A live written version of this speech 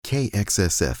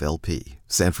KXSF-LP,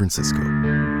 San Francisco.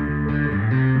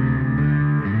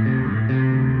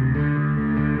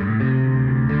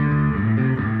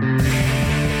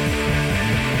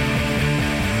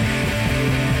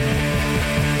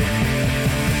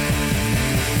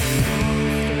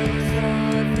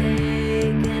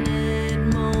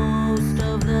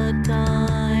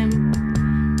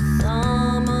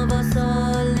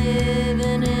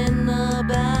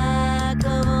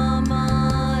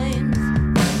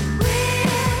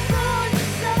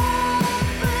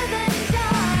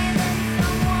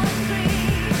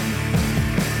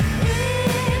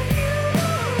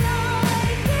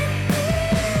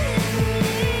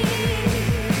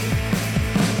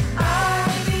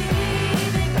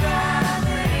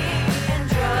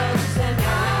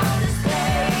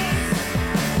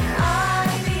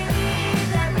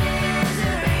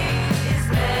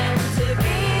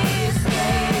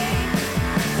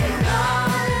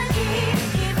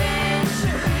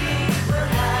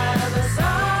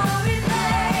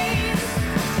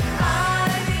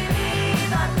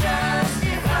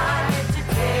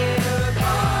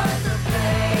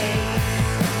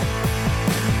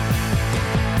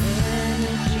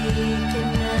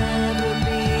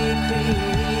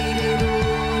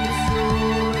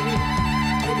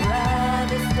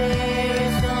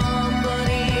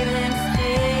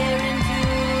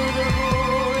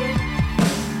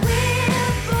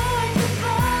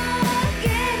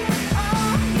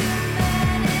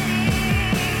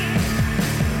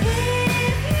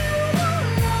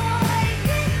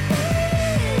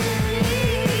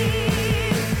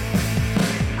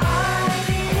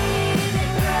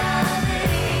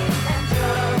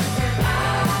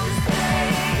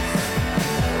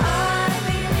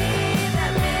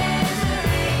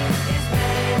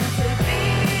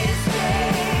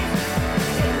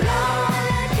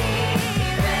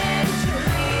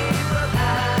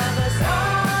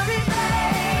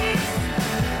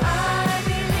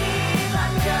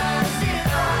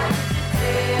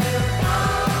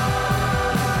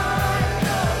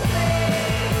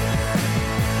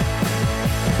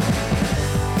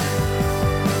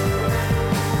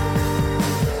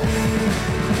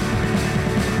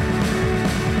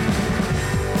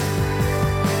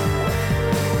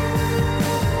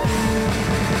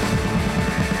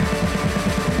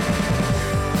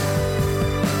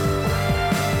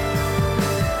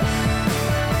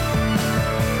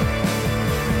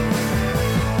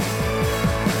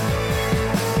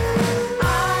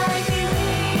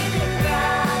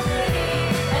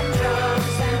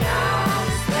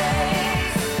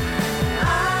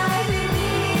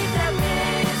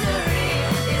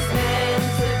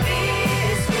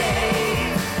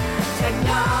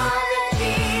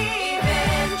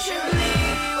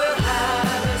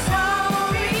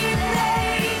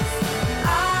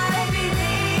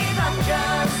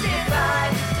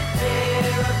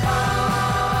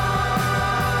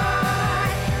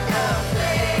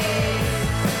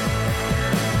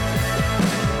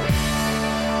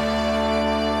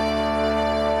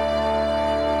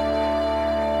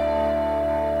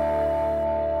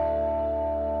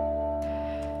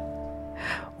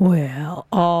 Well,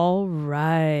 all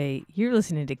right. You're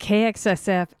listening to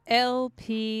KXSF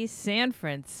LP San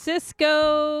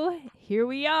Francisco. Here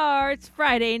we are. It's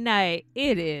Friday night.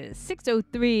 It is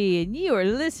 6:03, and you are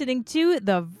listening to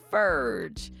The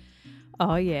Verge.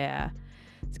 Oh, yeah.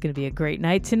 It's going to be a great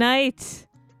night tonight.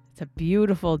 It's a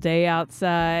beautiful day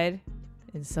outside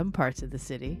in some parts of the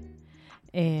city.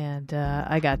 And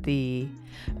I got the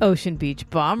Ocean Beach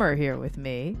Bomber here with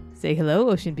me. Say hello,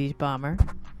 Ocean Beach Bomber.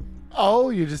 Oh,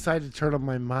 you decided to turn on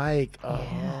my mic. Oh,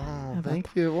 Yeah. thank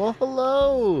you. Well,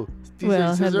 hello.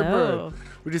 Hello.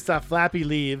 We just saw Flappy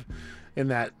leave in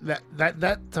that's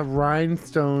a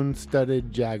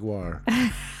rhinestone-studded Jaguar.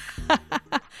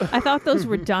 I thought those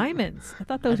were diamonds. I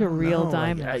thought those were real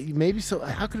diamonds. Maybe so.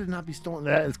 How could it not be stolen?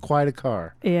 That is quite a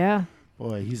car. Yeah.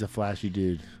 Boy, he's a flashy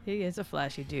dude. He is a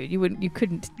flashy dude. You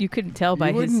couldn't tell by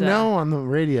you his. Wouldn't know on the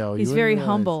radio. He's very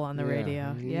humble on the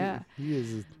radio. He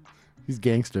is. He's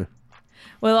gangster.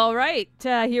 Well, all right.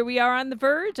 Here we are on The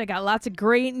Verge. I got lots of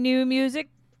great new music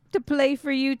to play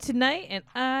for you tonight, and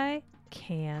I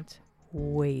can't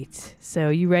wait. So,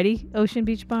 you ready, Ocean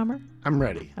Beach Bomber? I'm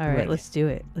ready. All right, ready. let's do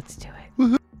it. Let's do it.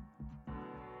 Woohoo.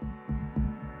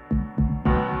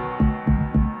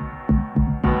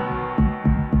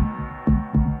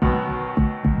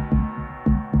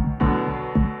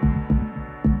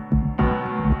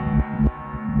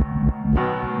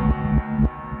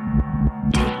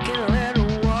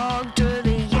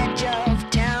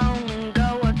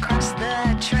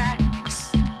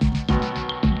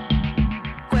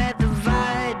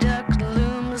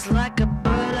 Like a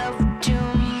bird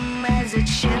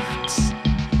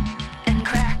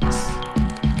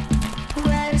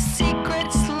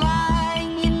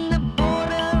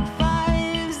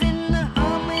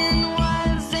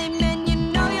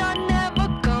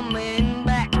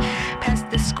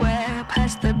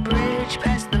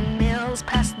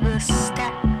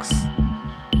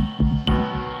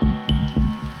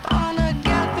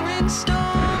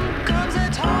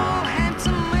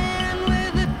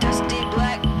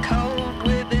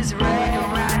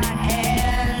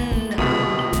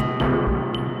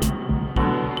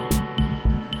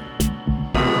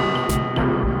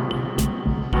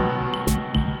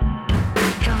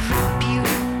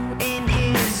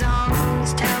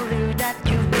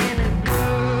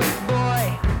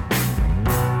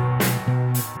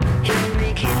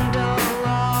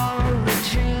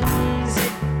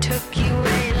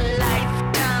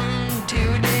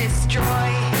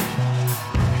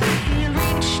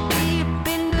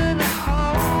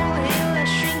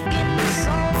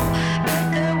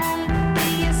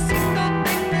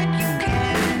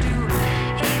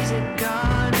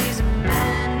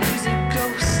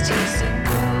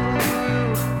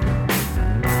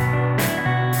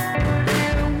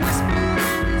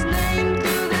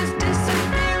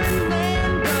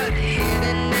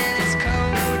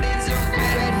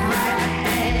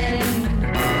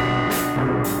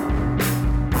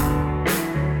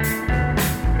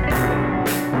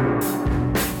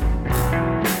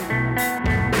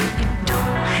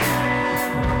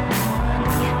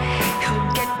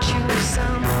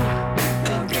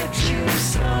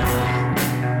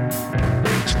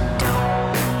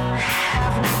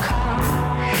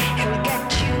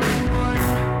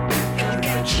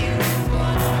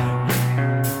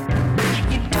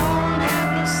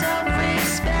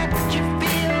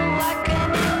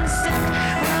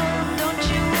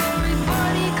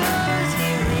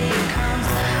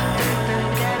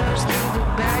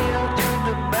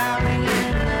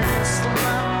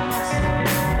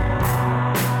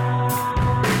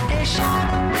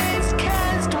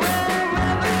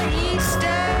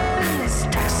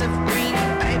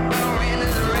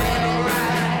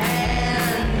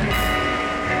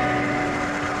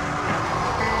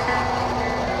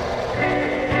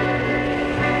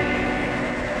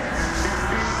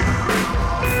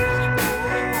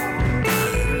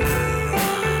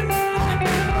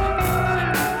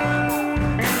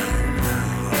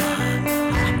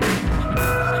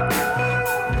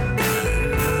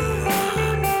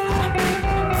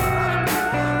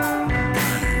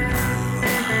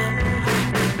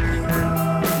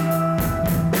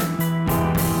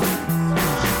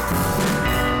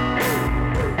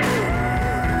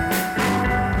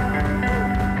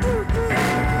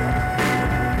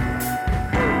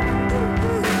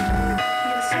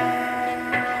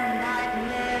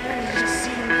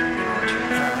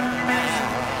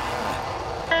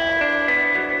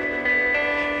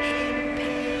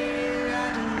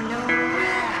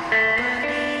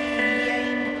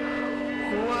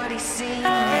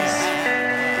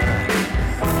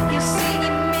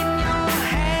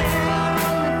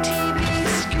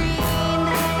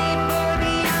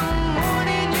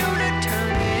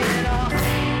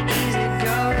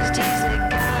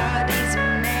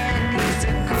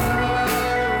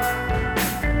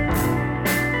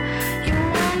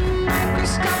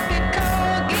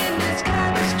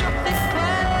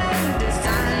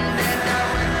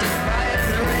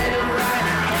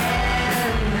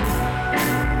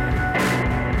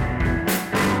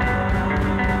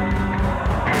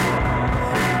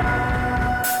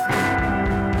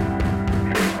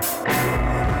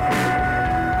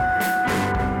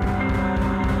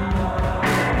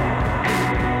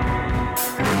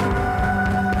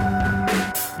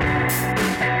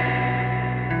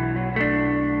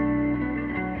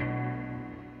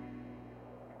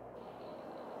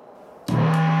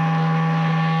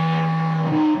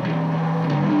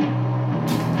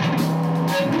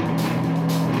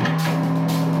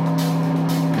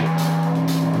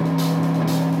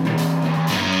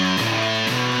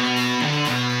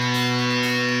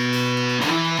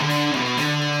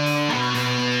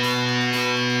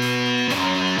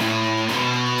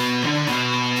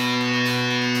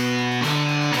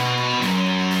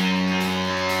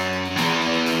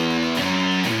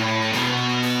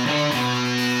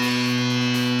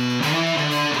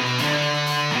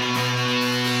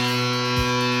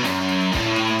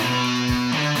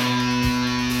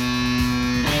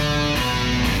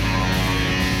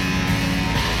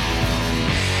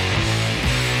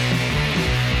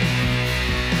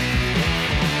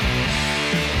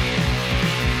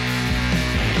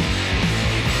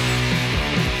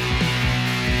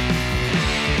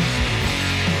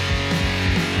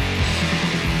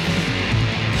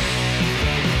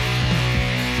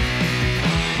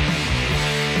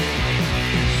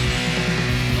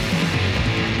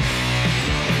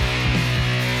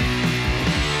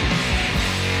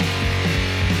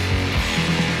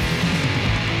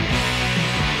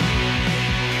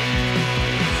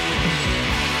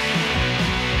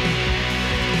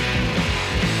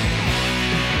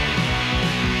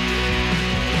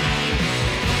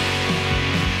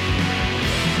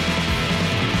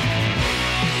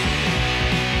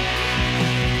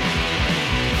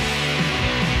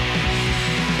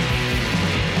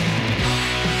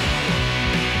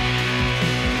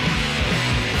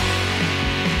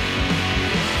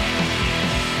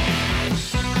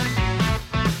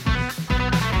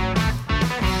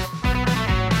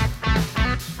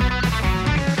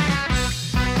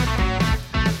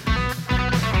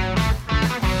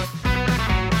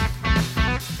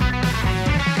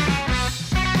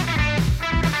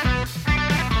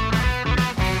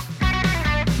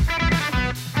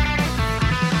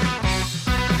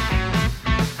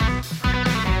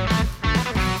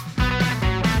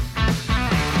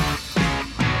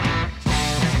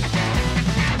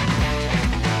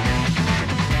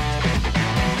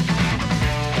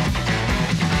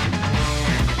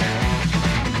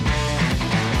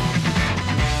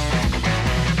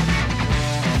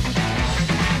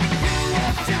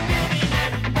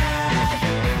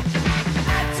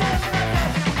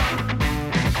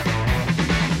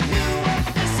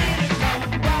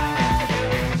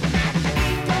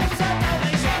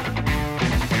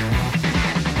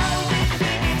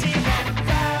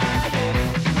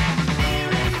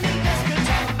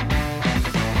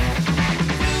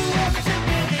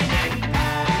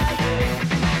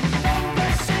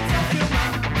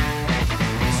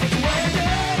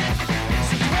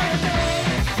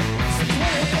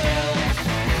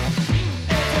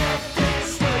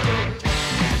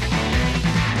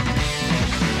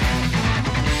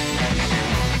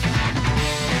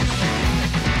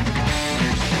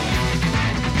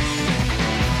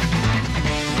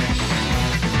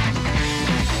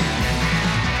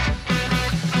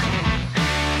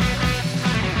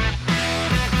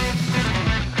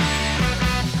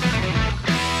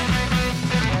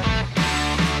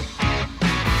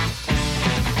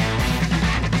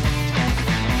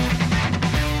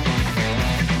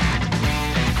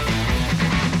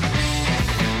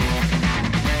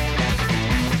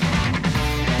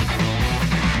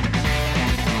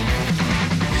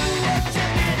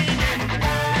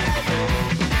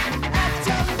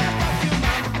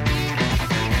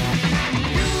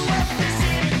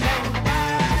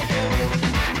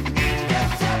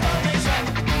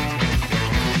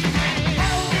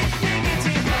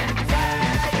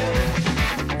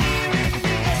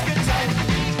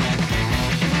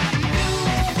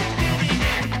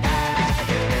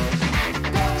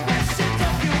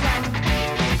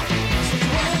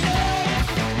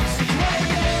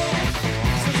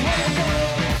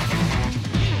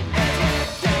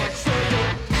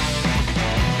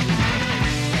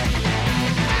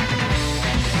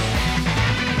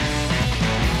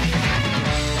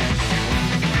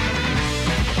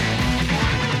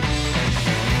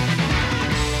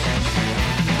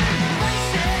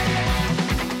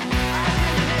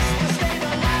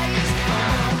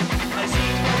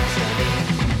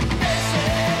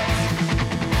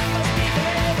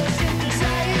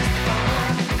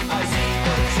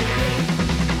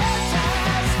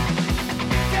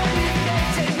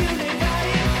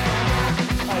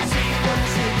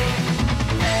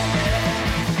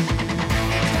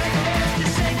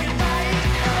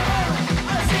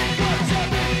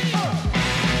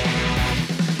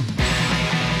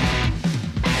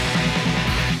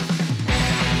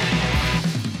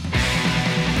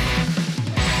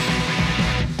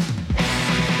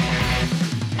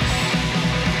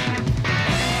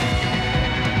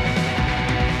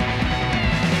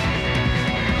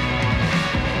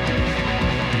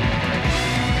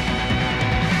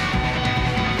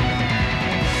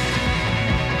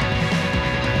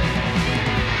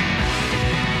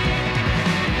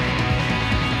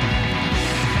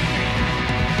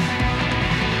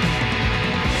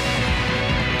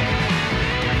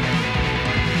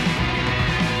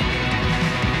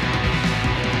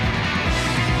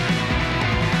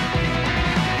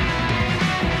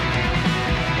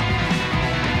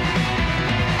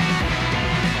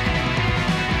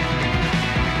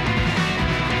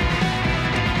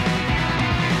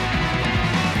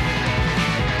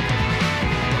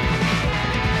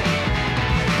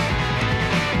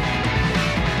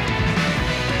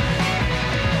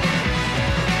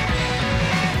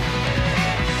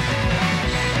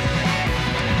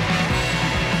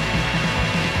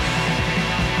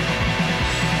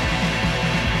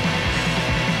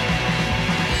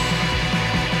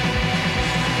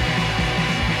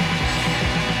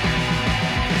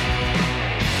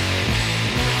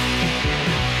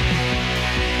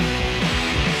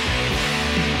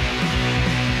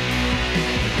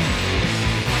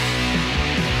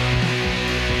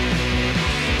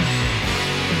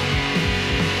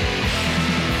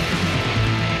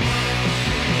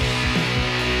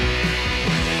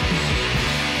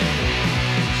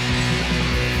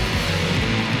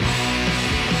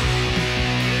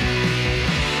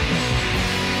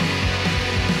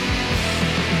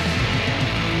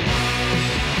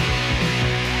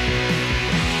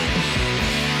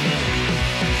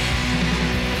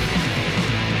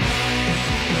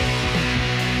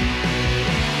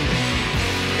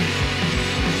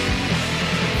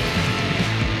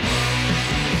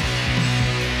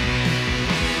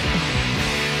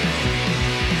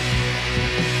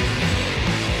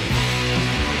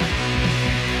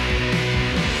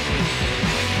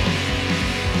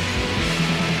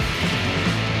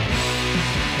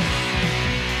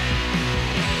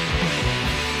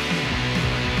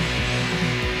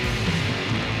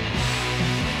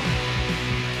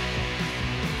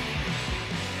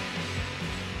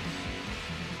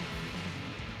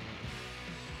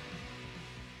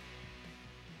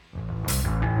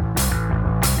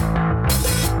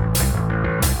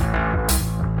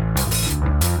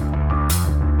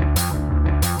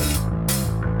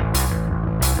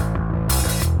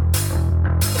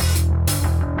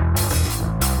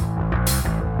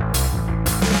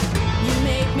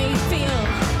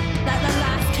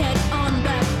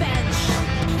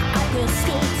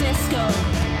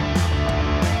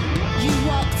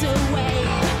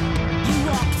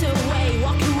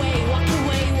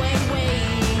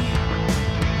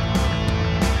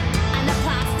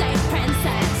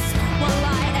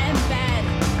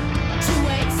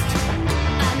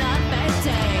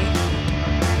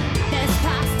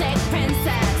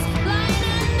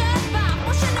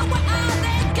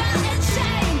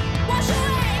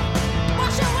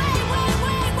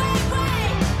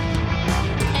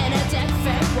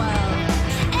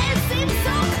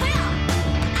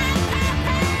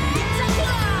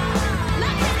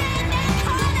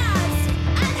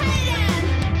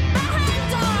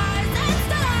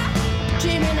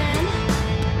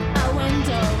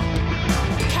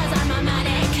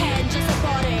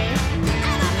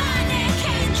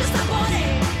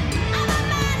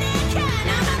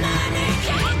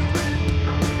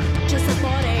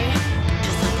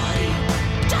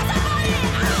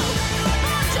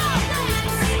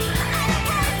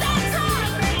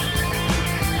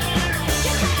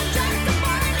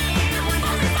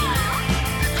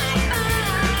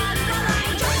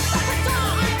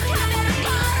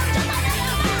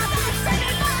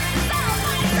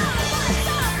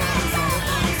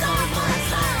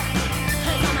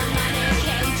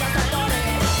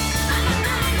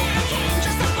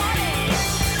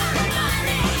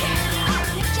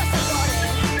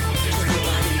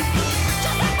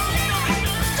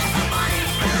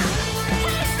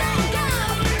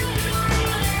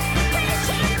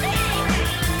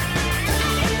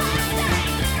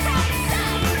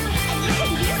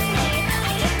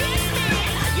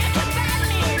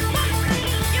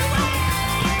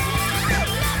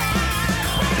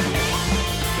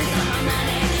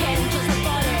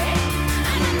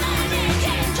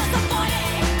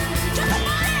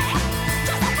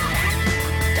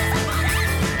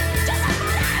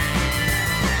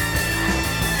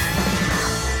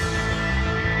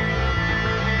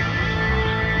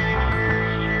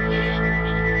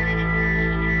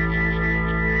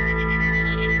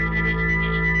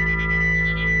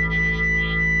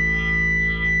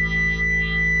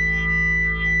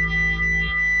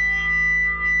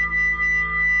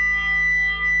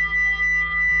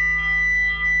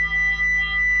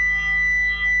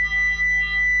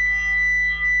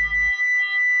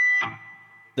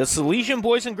The Salesian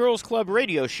Boys and Girls Club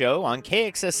radio show on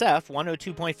KXSF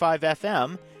 102.5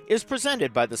 FM is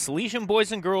presented by the Salesian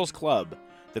Boys and Girls Club.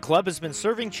 The club has been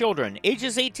serving children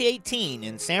ages 8 to 18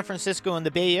 in San Francisco and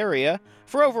the Bay Area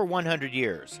for over 100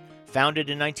 years. Founded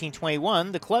in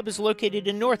 1921, the club is located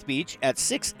in North Beach at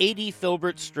 680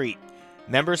 Filbert Street.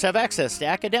 Members have access to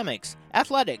academics,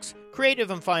 athletics,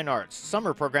 creative and fine arts,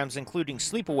 summer programs including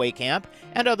sleepaway camp,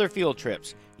 and other field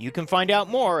trips. You can find out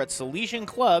more at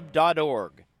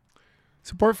salesianclub.org.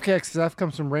 Support for KXSF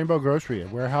comes from Rainbow Grocery, a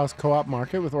warehouse co-op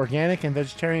market with organic and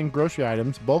vegetarian grocery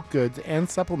items, bulk goods, and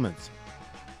supplements.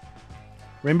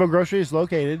 Rainbow Grocery is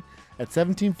located at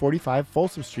 1745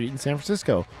 Folsom Street in San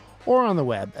Francisco, or on the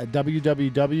web at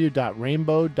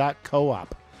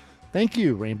www.rainbow.coop. Thank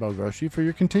you, Rainbow Grocery, for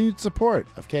your continued support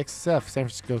of KXSF San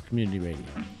Francisco Community Radio.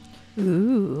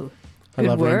 Ooh, I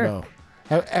love work. Rainbow.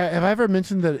 Have I ever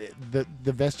mentioned that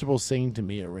the vegetables sing to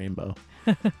me at Rainbow?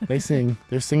 They sing.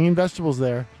 They're singing vegetables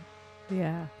there.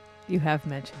 Yeah, you have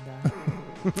mentioned that.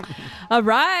 All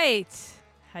right.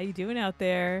 How you doing out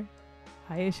there?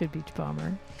 Hi, Isha Beach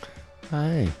Bomber.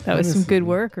 Hi. That was some good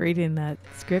work reading that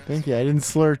script. Thank you. I didn't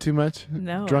slur too much.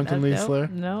 No. Drunkenly slur?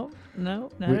 No,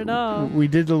 not at all. We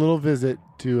did a little visit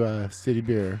to City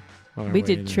Beer. We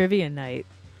did trivia night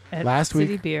at last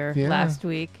City week? Beer Yeah. last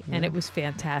week, and it was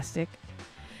fantastic.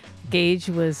 Gage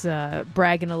was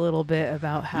bragging a little bit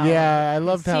about how I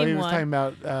loved how he was won. talking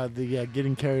about the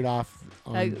getting carried off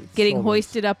on getting shoulders.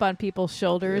 hoisted up on people's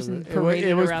shoulders and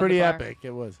paraded it was around pretty the bar. epic. It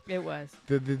was. It was.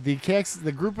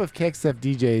 The group of KXF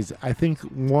DJs, I think,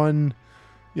 won.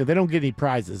 They don't get any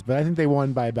prizes, but I think they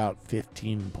won by about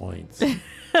 15 points.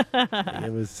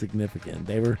 It was significant.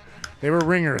 They were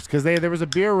ringers because there was a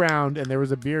beer round and there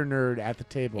was a beer nerd at the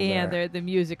table. And there. the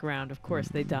music round, of course,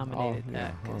 they dominated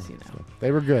that because So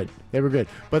they were good.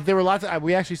 But there were lots of.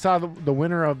 We actually saw the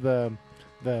winner of the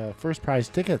first prize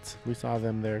tickets. We saw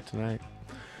them there tonight.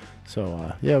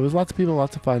 So it was lots of people,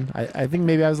 lots of fun. I think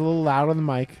maybe I was a little loud on the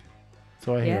mic,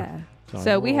 so I hear.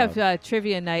 So we have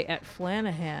trivia night at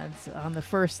Flanahan's on the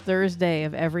first Thursday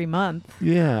of every month.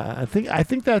 Yeah, I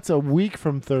think that's a week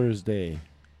from Thursday.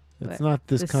 It's not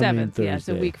this the coming 7th, Thursday. Yeah, it's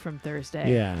a week from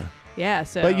Thursday. Yeah. Yeah,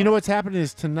 so. But you know what's happening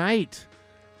is tonight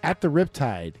at the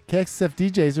Riptide, KXSF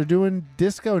DJs are doing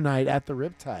disco night at the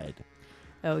Riptide.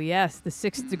 Oh, yes. The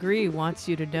 6th Degree wants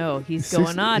you to know. He's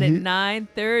going on at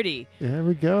 9:30. There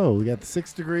we go. We got the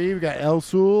 6th Degree. We got El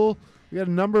Sul. We got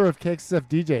a number of KXSF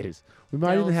DJs. We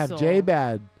might even have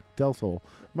J-Bad, Del Sol.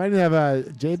 Might even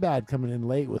have J-Bad coming in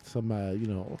late with some,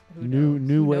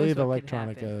 new wave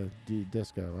electronic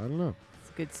disco. I don't know.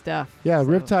 It's good stuff. Yeah, So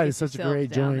Riptide get is such a yourself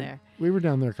great down joint. there. We were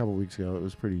down there a couple weeks ago. It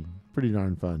was pretty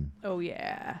darn fun. Oh,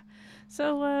 yeah.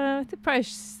 So,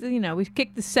 we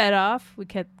kicked the set off. We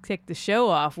kicked the show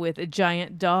off with A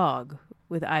Giant Dog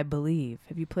with I Believe.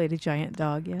 Have you played A Giant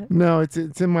Dog yet? No, it's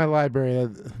in my library.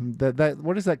 That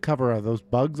what is that cover of? Those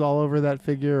bugs all over that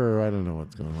figure, or I don't know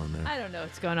what's going on there. I don't know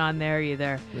what's going on there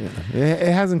either. Yeah,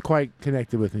 it hasn't quite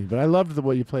connected with me, but I loved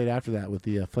what you played after that with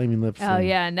the Flaming Lips. Oh,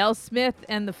 yeah. Nell Smith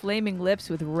and the Flaming Lips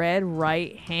with Red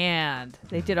Right Hand.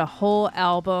 They did a whole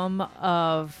album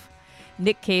of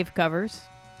Nick Cave covers.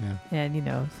 Yeah.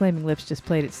 And, Flaming Lips just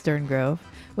played at Stern Grove,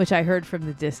 which I heard from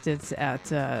the distance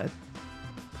at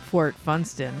Fort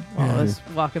Funston while I was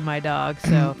walking my dog.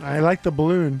 So I like the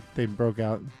balloon they broke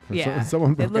out. Yeah,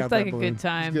 someone broke it looked out like that a balloon. good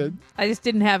time. It's good. I just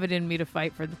didn't have it in me to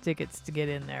fight for the tickets to get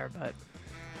in there, but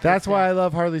That's why I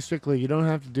love Harley Strictly. You don't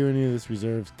have to do any of this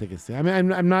reserves tickets thing. I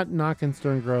mean, I'm not knocking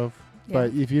Stern Grove,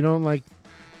 but if you don't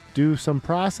do some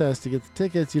process to get the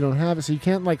tickets, you don't have it. So you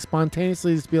can't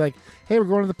spontaneously just be like, "Hey, we're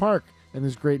going to the park," and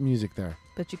there's great music there.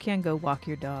 But you can go walk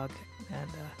your dog and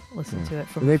listen to it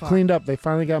from They've afar. cleaned up. They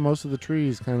finally got most of the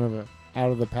trees kind of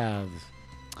out of the paths.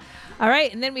 All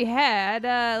right, and then we had,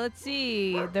 let's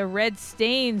see, the Red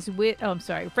Stains with,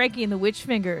 Frankie and the Witch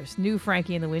Fingers, new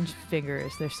Frankie and the Witch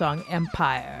Fingers, their song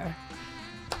Empire.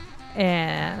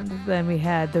 And then we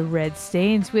had the Red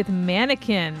Stains with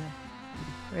Mannequin.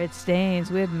 Red Stains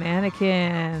with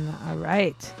Mannequin. All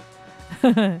right.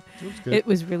 It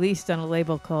was released on a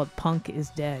label called Punk is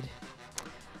Dead.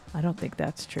 I don't think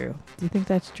that's true. Do you think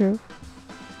that's true?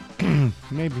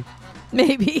 Maybe.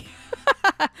 Maybe.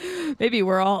 Maybe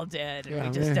we're all dead and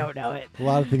we just don't know it. A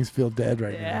lot of things feel dead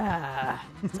right now. Yeah,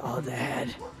 it's all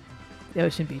dead. The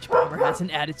Ocean Beach Bomber has an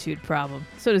attitude problem.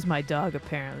 So does my dog,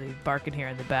 apparently, barking here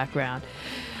in the background.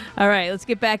 All right, let's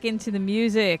get back into the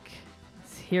music.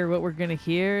 Let's hear what we're going to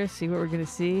hear, see what we're going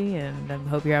to see, and I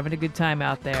hope you're having a good time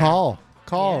out there. Call.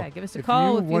 Yeah, give us a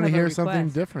call if you want to have a hear request. something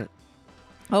different.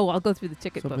 Oh, I'll go through the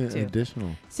ticket Something book, too.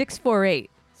 additional.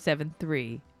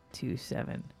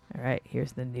 648-7327. All right,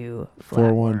 here's the new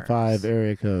 415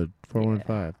 area code.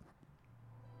 415.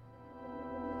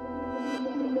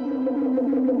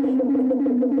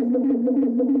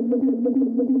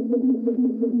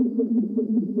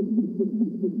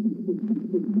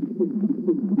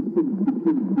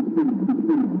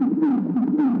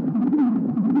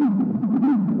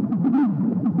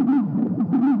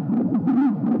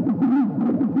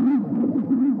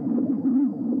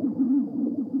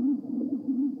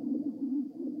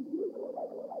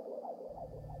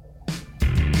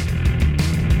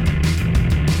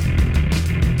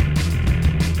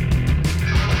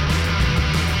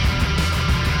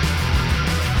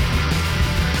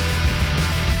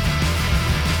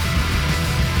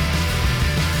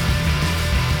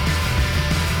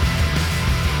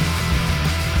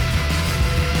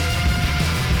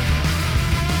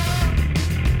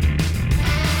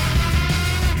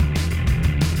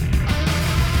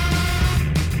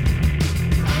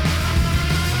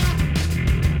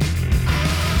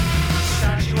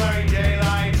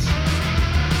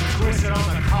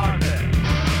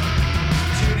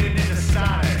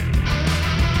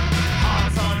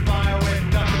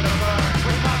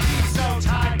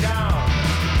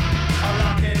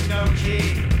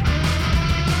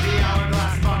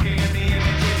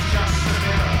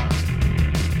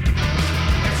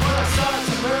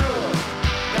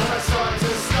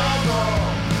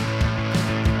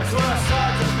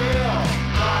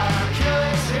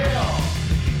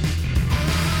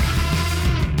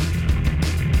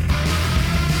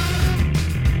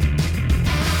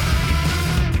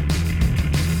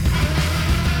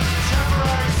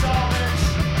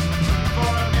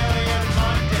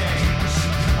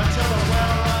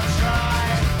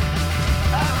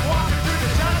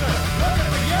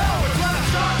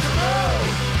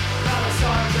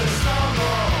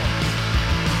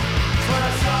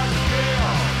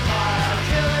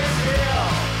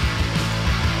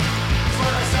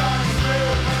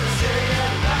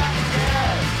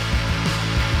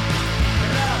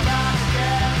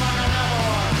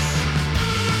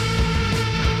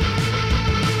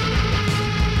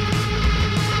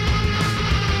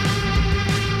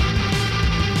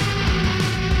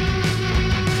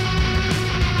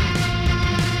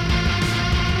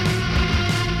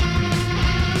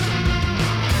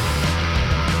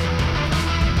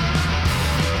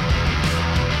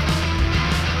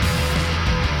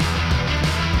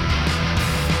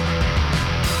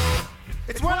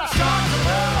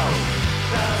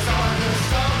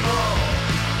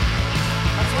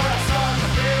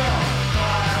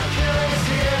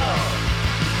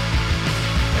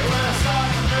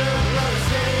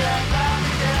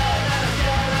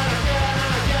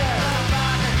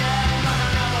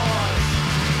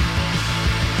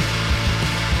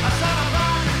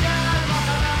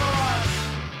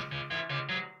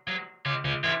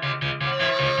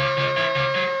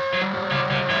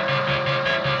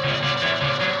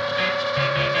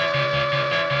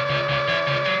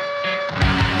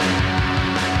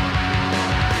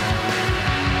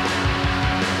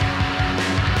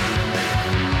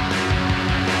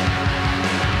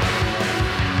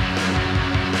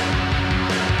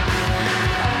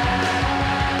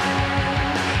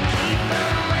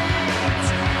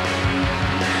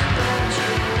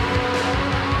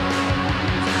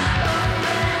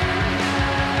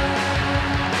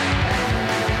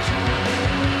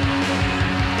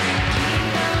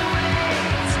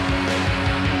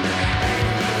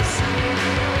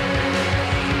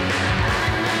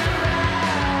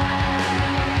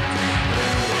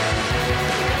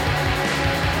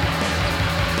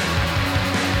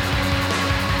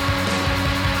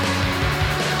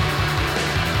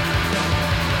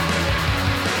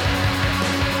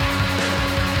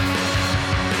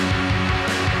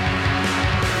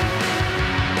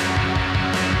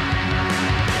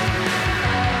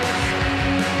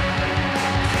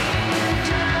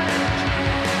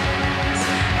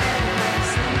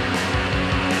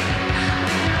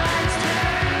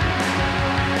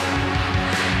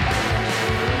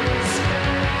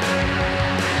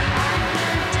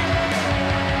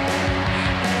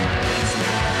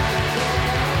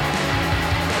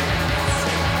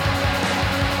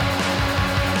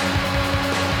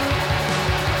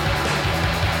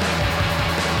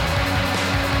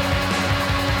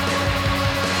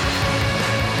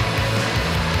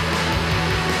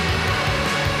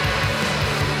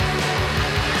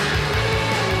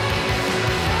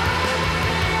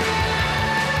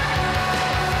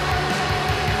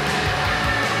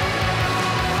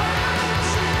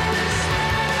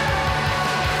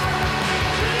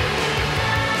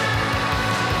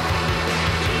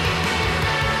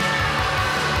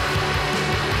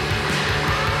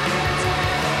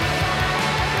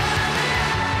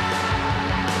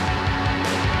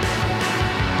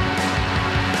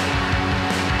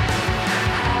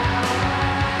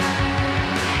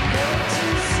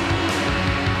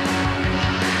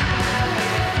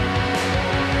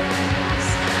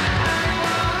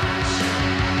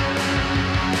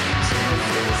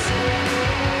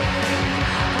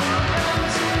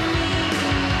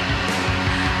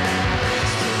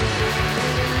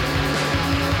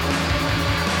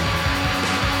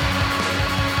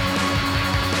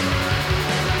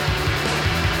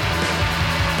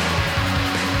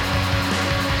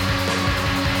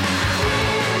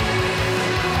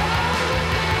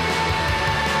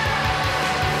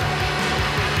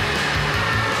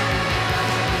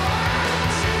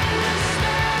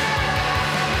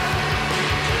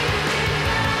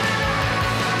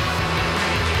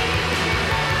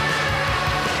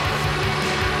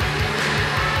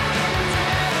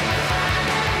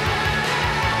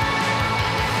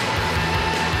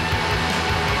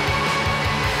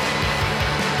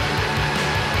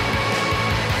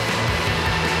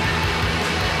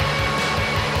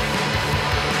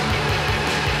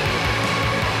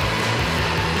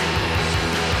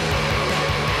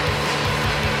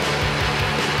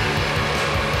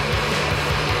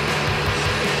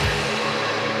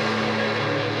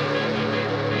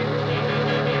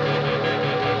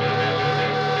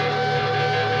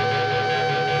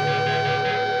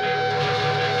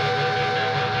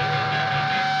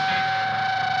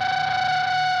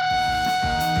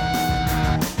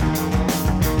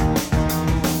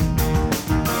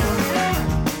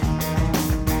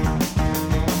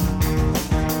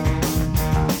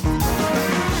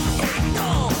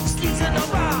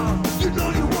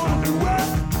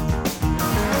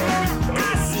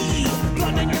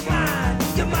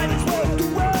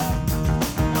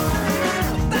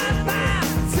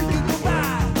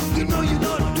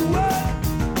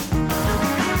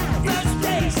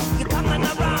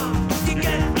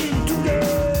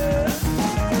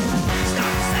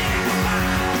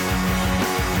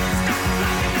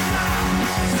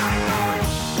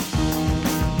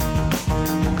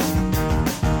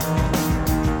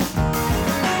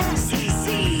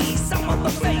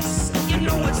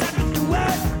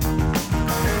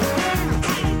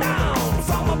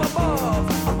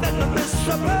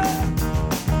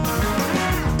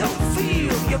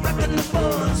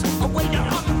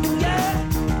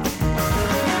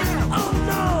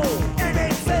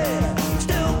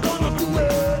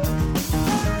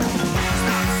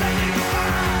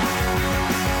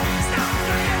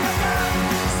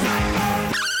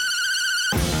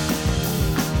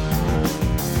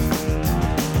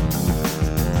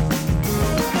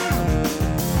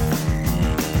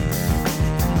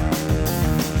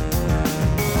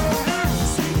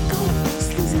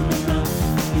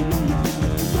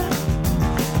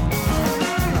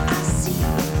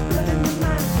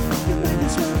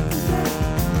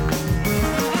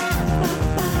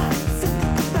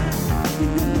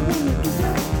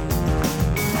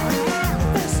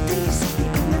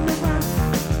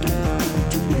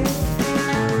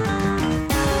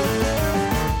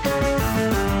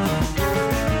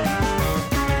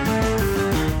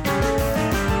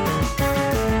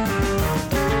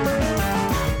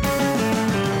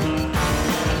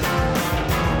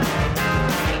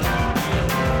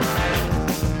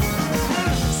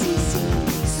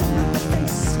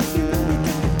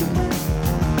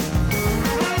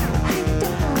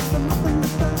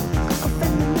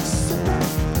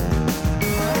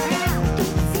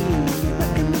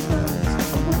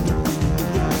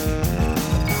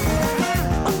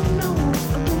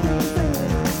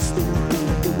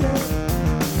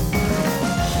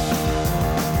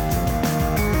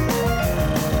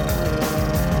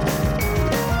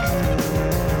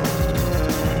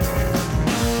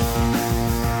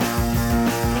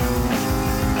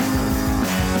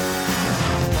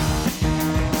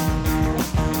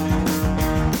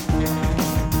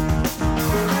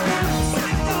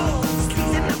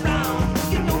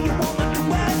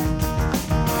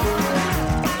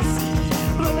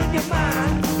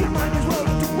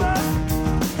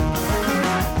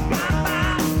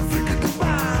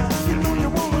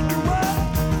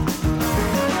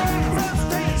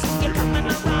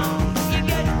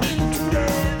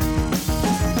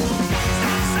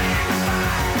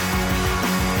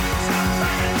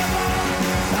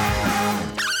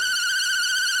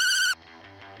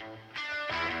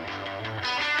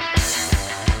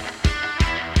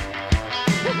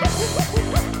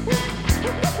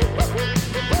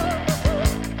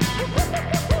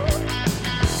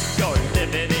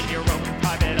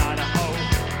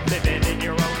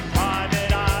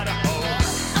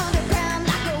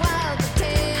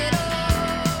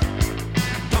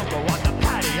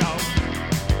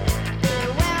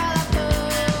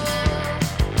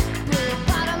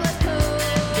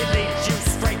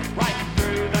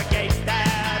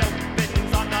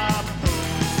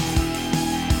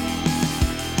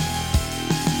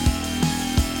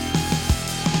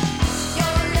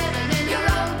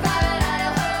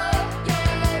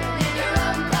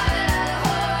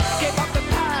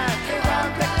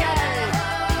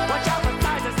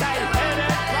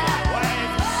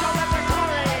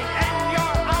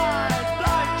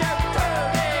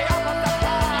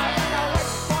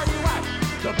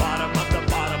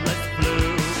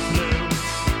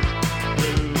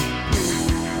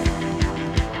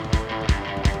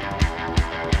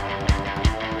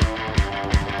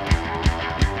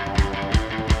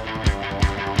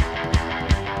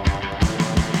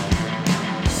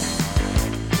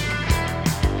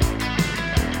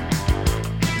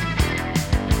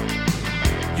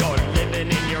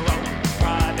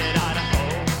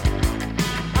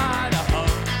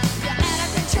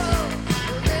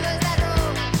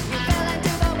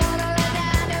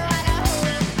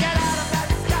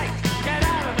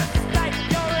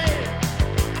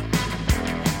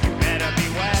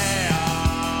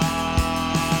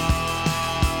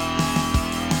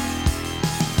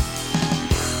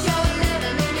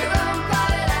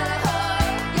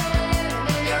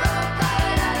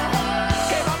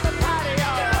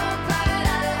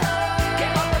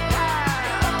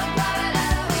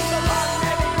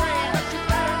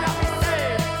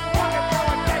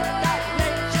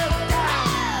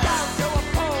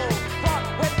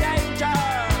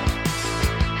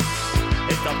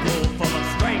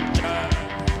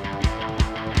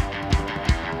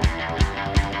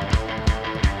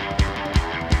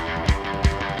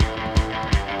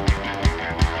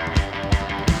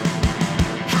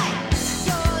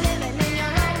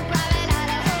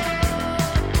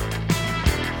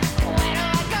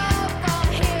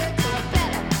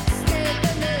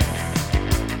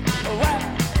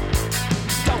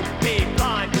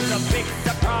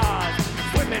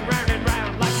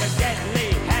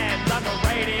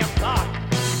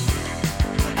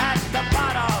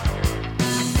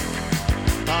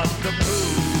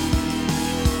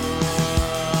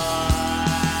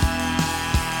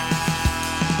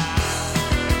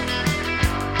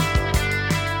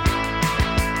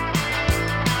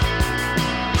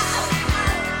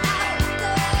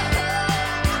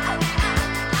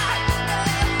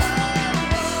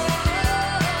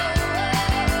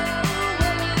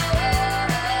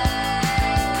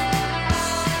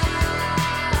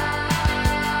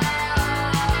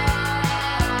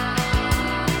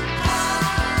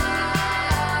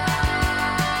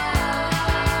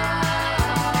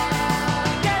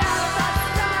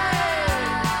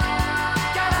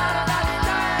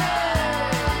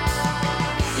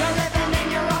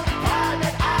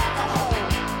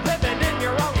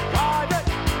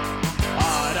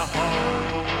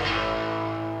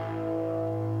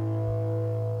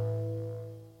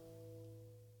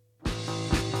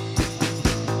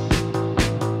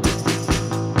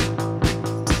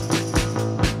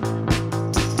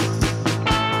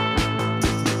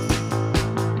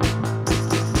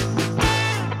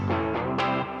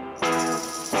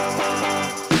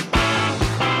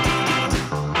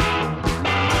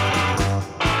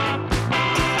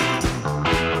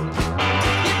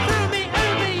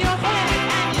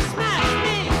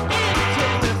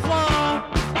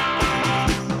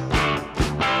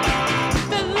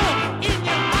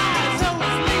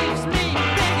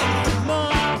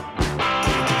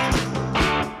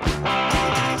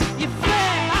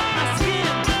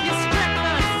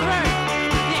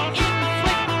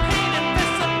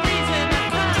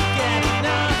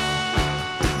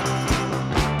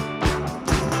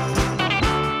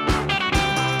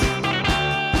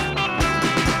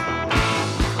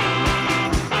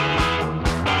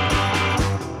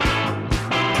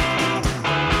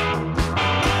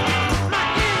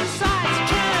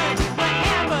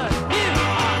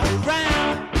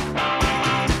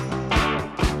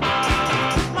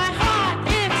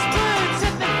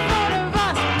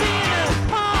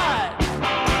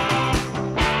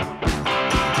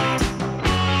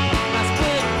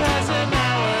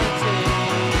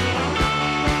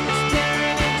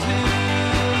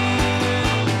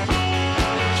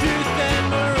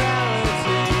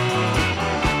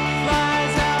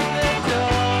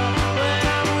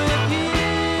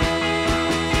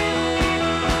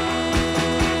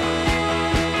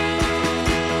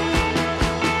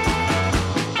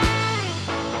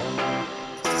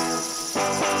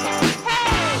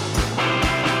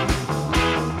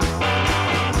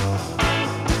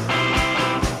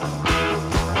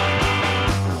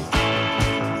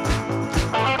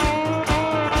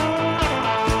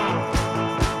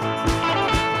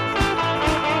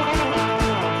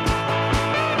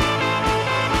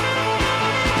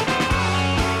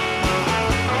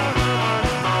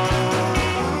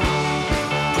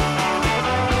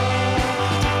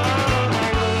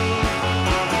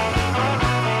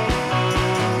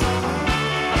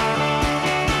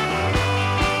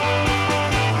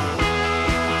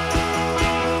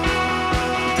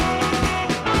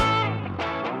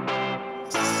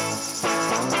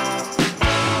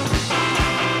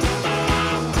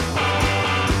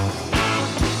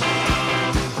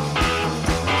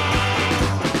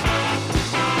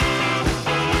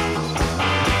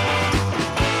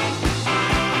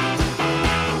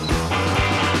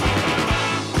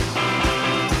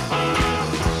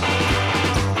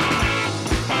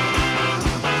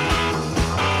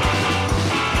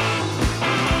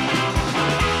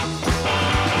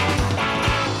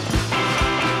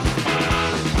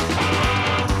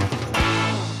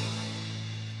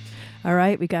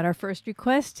 right, we got our first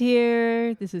request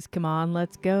here. This is Come On,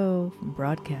 Let's Go from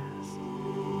Broadcast.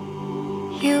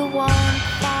 You won't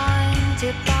find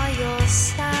it by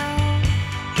yourself.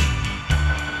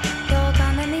 You're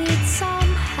gonna need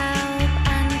some help,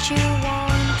 and you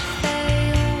won't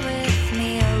fail with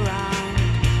me around.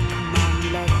 Come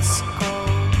on, let's go.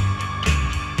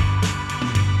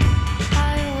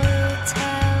 I will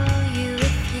tell you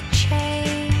if you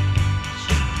change,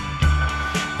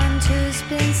 and who's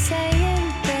been saying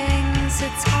things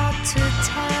it's hard to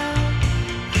tell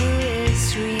who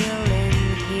is real in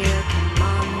here. Come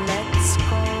on, let's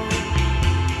go.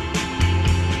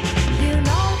 You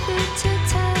know who to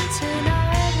turn to now,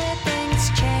 everything's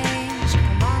changed.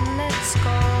 Come on, let's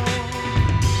go.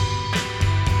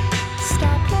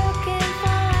 Stop looking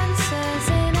for answers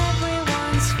in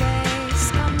everyone's face.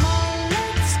 Come on,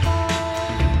 let's go.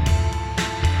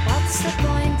 What's the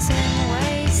point in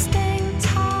wasting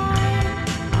time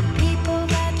on people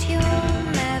that you'll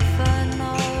never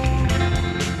know?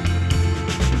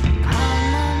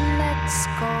 Come on, let's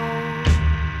go.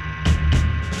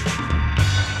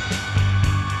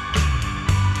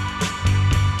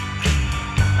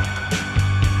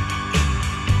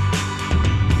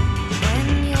 When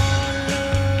you're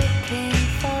looking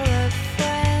for a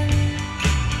friend,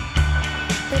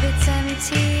 but it's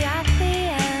empty at the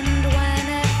end. When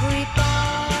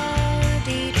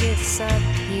everybody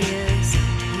disappears,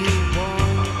 you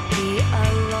won't be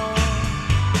alone.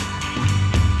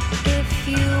 If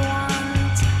you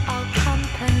want, I'll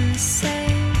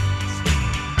compensate.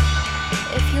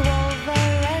 If you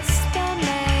overestimate,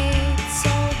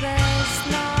 so there's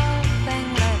nothing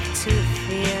left to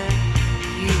fear,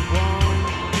 you won't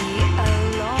be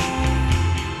alone.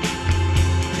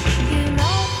 You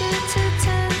know who to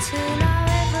turn to now,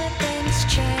 everything's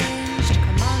changed.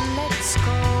 Come on, let's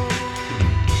go.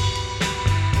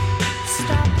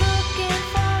 Stop looking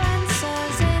for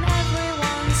answers in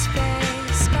everyone's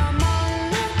face. Come on,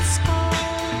 let's go.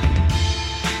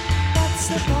 What's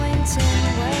the point in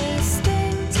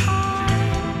wasting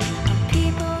time on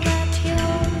people that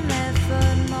you'll never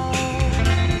know?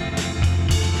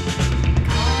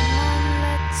 Come on,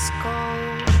 let's go.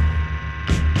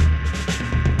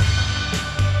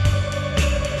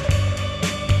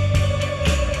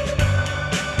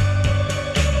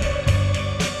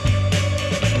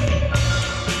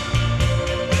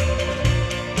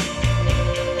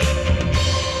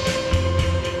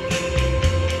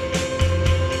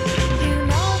 You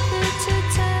know who to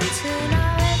turn to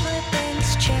now,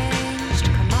 everything's changed.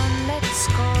 Come on, let's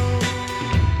go.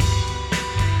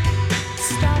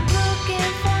 Stop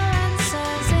looking for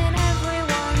answers in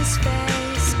everyone's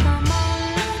face. Come on,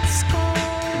 let's go.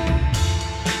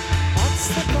 What's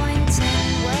the point in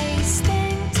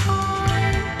wasting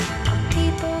time on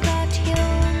people that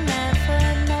you'll never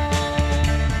know?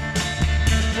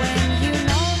 When you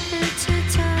know who to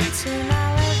turn to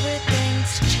now,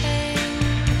 everything's changed.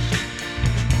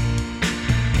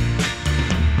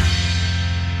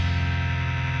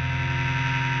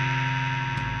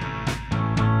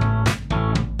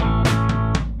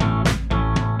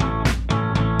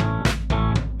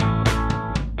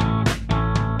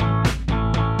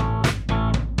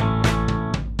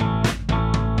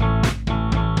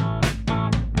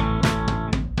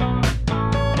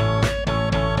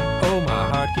 Oh, my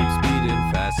heart keeps beating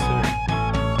faster.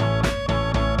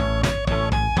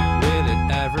 Will it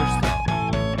ever stop?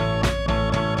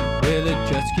 Will it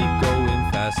just keep going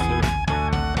faster?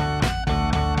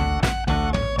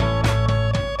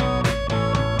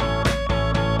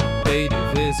 Paid a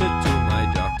visit to my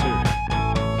doctor.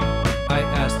 I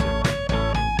asked her,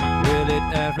 will it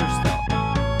ever stop?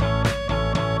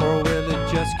 Or will it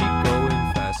just keep going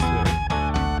faster?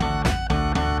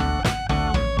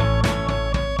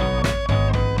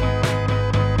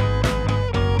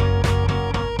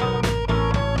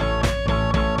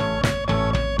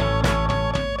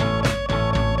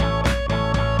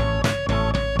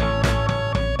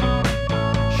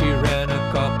 She ran a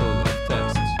couple of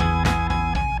tests.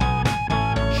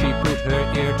 She put her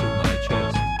ear to my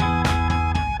chest.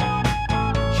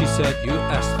 She said, you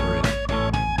asked for it.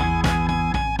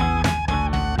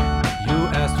 You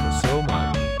asked for so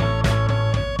much.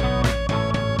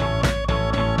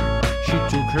 She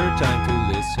took her time to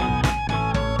listen.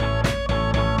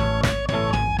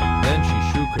 Then she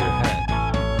shook her head.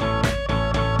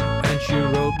 And she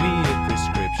wrote me a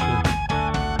prescription.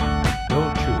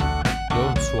 Don't chew,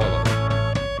 don't swallow.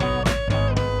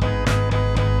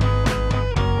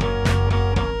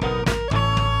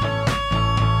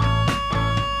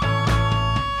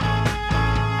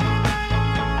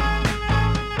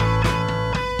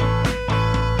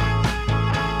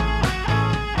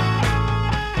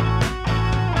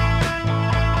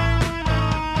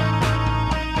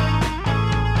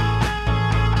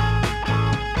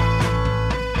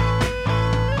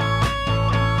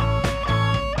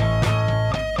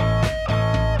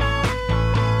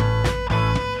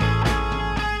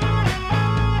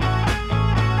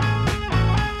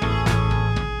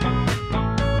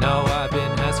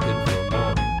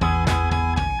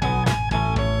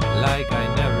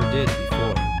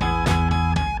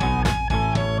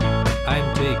 I'm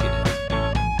taking it.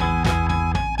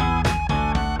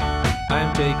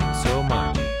 I'm taking so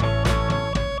much.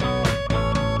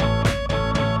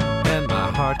 And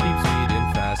my heart keeps beating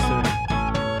faster.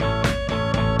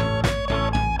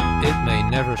 It may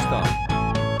never stop.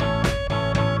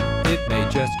 It may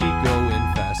just keep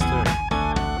going faster.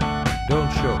 Don't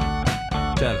show,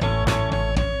 tell it.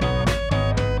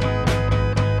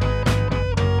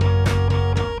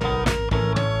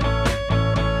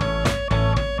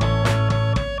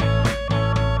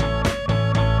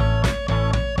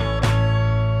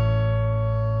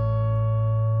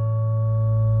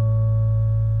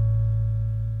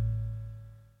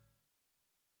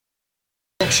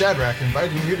 Shadrach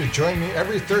inviting you to join me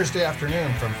every Thursday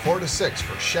afternoon from 4 to 6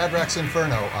 for Shadrach's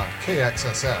Inferno on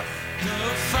KXSF.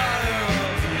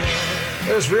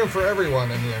 There's room for everyone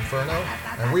in the Inferno,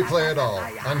 and we play it all.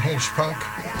 Unhinged punk,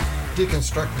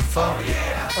 deconstructed funk,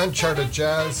 uncharted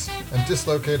jazz, and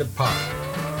dislocated pop.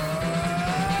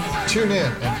 Tune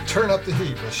in and turn up the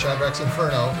heat with Shadrach's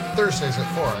Inferno, Thursdays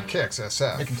at 4 on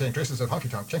KXSF. May contain traces of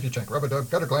honky tonk, chanky chank, rub-a-dub,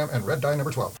 gutter glam, and red dye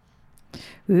number 12.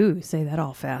 Ooh, say that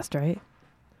all fast, right?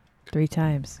 3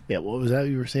 times. Yeah, what was that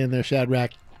you were saying there,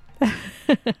 Shadrach?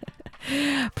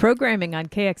 Programming on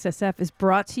KXSF is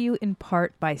brought to you in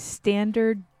part by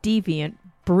Standard Deviant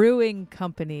Brewing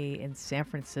Company in San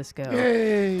Francisco.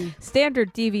 Yay!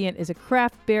 Standard Deviant is a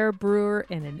craft beer brewer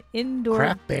and an indoor...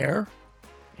 Craft bear?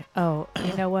 Oh,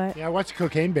 you know what? Yeah, I watched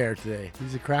Cocaine Bear today.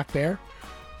 He's a craft bear?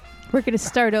 We're going to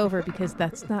start over because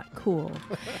that's not cool.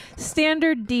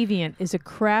 Standard Deviant is a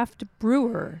craft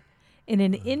brewer in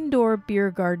an indoor beer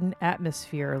garden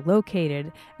atmosphere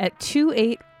located at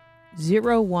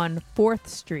 2801 4th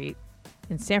Street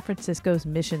in San Francisco's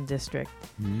Mission District.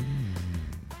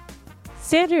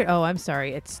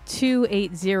 It's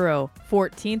 280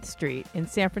 14th Street in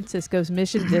San Francisco's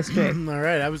Mission District. All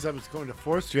right, I was going to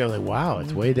 4th Street. I was like, wow,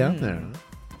 it's way down there.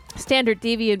 Standard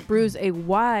Deviant brews a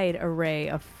wide array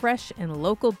of fresh and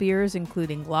local beers,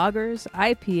 including lagers,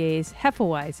 IPAs,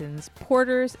 Hefeweizens,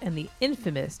 porters, and the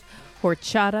infamous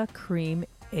Horchata Cream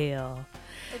Ale.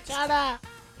 Horchata!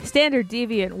 Standard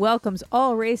Deviant welcomes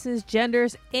all races,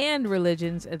 genders, and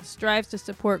religions and strives to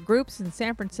support groups in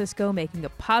San Francisco making a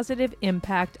positive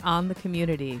impact on the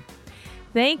community.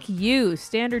 Thank you,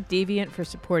 Standard Deviant, for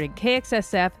supporting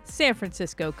KXSF San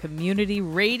Francisco Community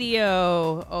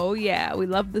Radio. Oh, yeah, we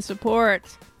love the support.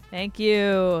 Thank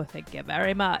you. Thank you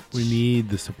very much. We need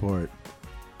the support.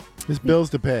 There's bills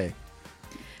to pay.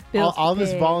 All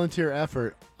this volunteer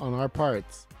effort on our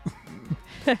parts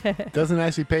doesn't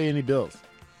actually pay any bills.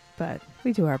 But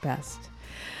we do our best.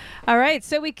 All right,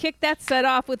 so we kicked that set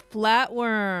off with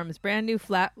Flatworms, brand new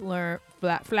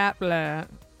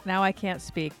now I can't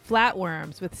speak.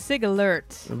 Flatworms with Sig Alert.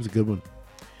 That was a good one.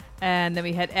 And then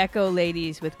we had Echo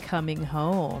Ladies with Coming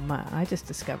Home. I just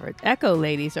discovered Echo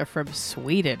Ladies are from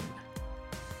Sweden.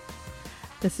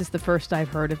 This is the first I've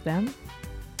heard of them.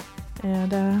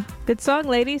 And good song,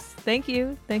 ladies. Thank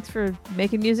you. Thanks for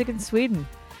making music in Sweden.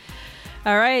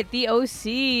 All right, the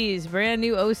OCs, brand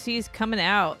new OCs coming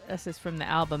out. This is from the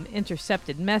album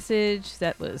Intercepted Message.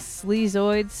 That was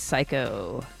Sleazoid's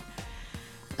Psycho.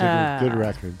 Good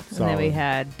record. And then we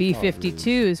had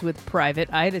B-52s with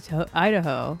Private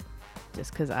Idaho,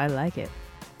 just because I like it.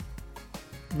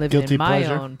 Living Guilty in my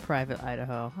pleasure? own private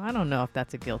Idaho. I don't know if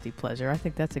that's a guilty pleasure. I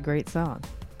think that's a great song.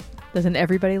 Doesn't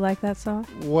everybody like that song?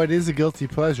 What is a guilty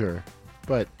pleasure?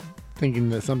 But thinking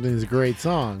that something is a great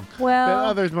song. Well, that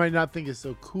others might not think is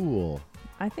so cool.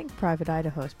 I think Private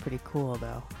Idaho is pretty cool,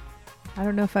 though. I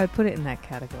don't know if I'd put it in that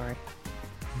category.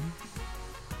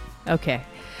 Okay.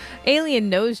 Alien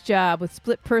Nose Job with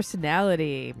Split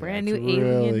Personality. Brand new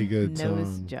really Alien good Nose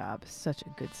song. Job. Such a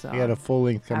good song. We got a full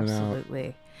length coming out.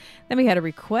 Absolutely. Then we had a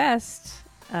request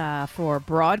for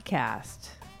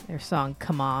Broadcast. Their song,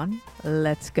 Come On,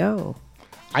 Let's Go.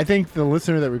 I think the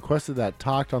listener that requested that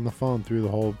talked on the phone through the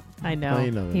whole I know.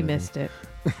 playing of it. He missed it.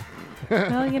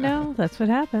 Well, that's what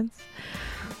happens.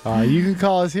 You can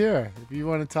call us here if you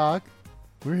want to talk.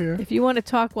 We're here. If you want to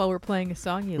talk while we're playing a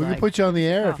song you We like. can put you on the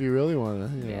air Oh. if you really want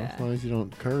to. Yeah. As long as you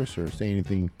don't curse or say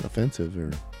anything offensive or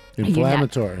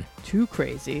inflammatory. Too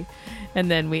crazy.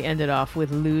 And then we ended off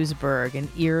with Lewisburg, An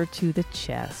Ear to the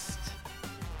Chest.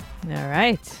 All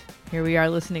right. Here we are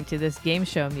listening to this game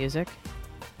show music.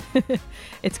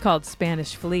 It's called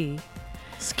Spanish Flea.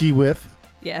 Ski Whiff.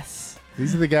 Yes.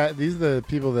 These are the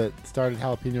people that started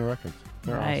Jalapeno Records.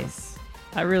 They're Nice.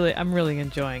 I'm really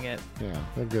enjoying it. awesome. Yeah,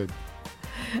 they're good.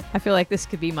 I feel like this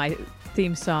could be my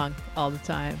theme song all the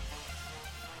time.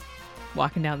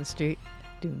 Walking down the street.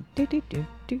 Do, do, do, do,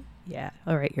 do. Yeah.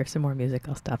 All right, here's some more music.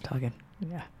 I'll stop talking.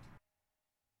 Yeah.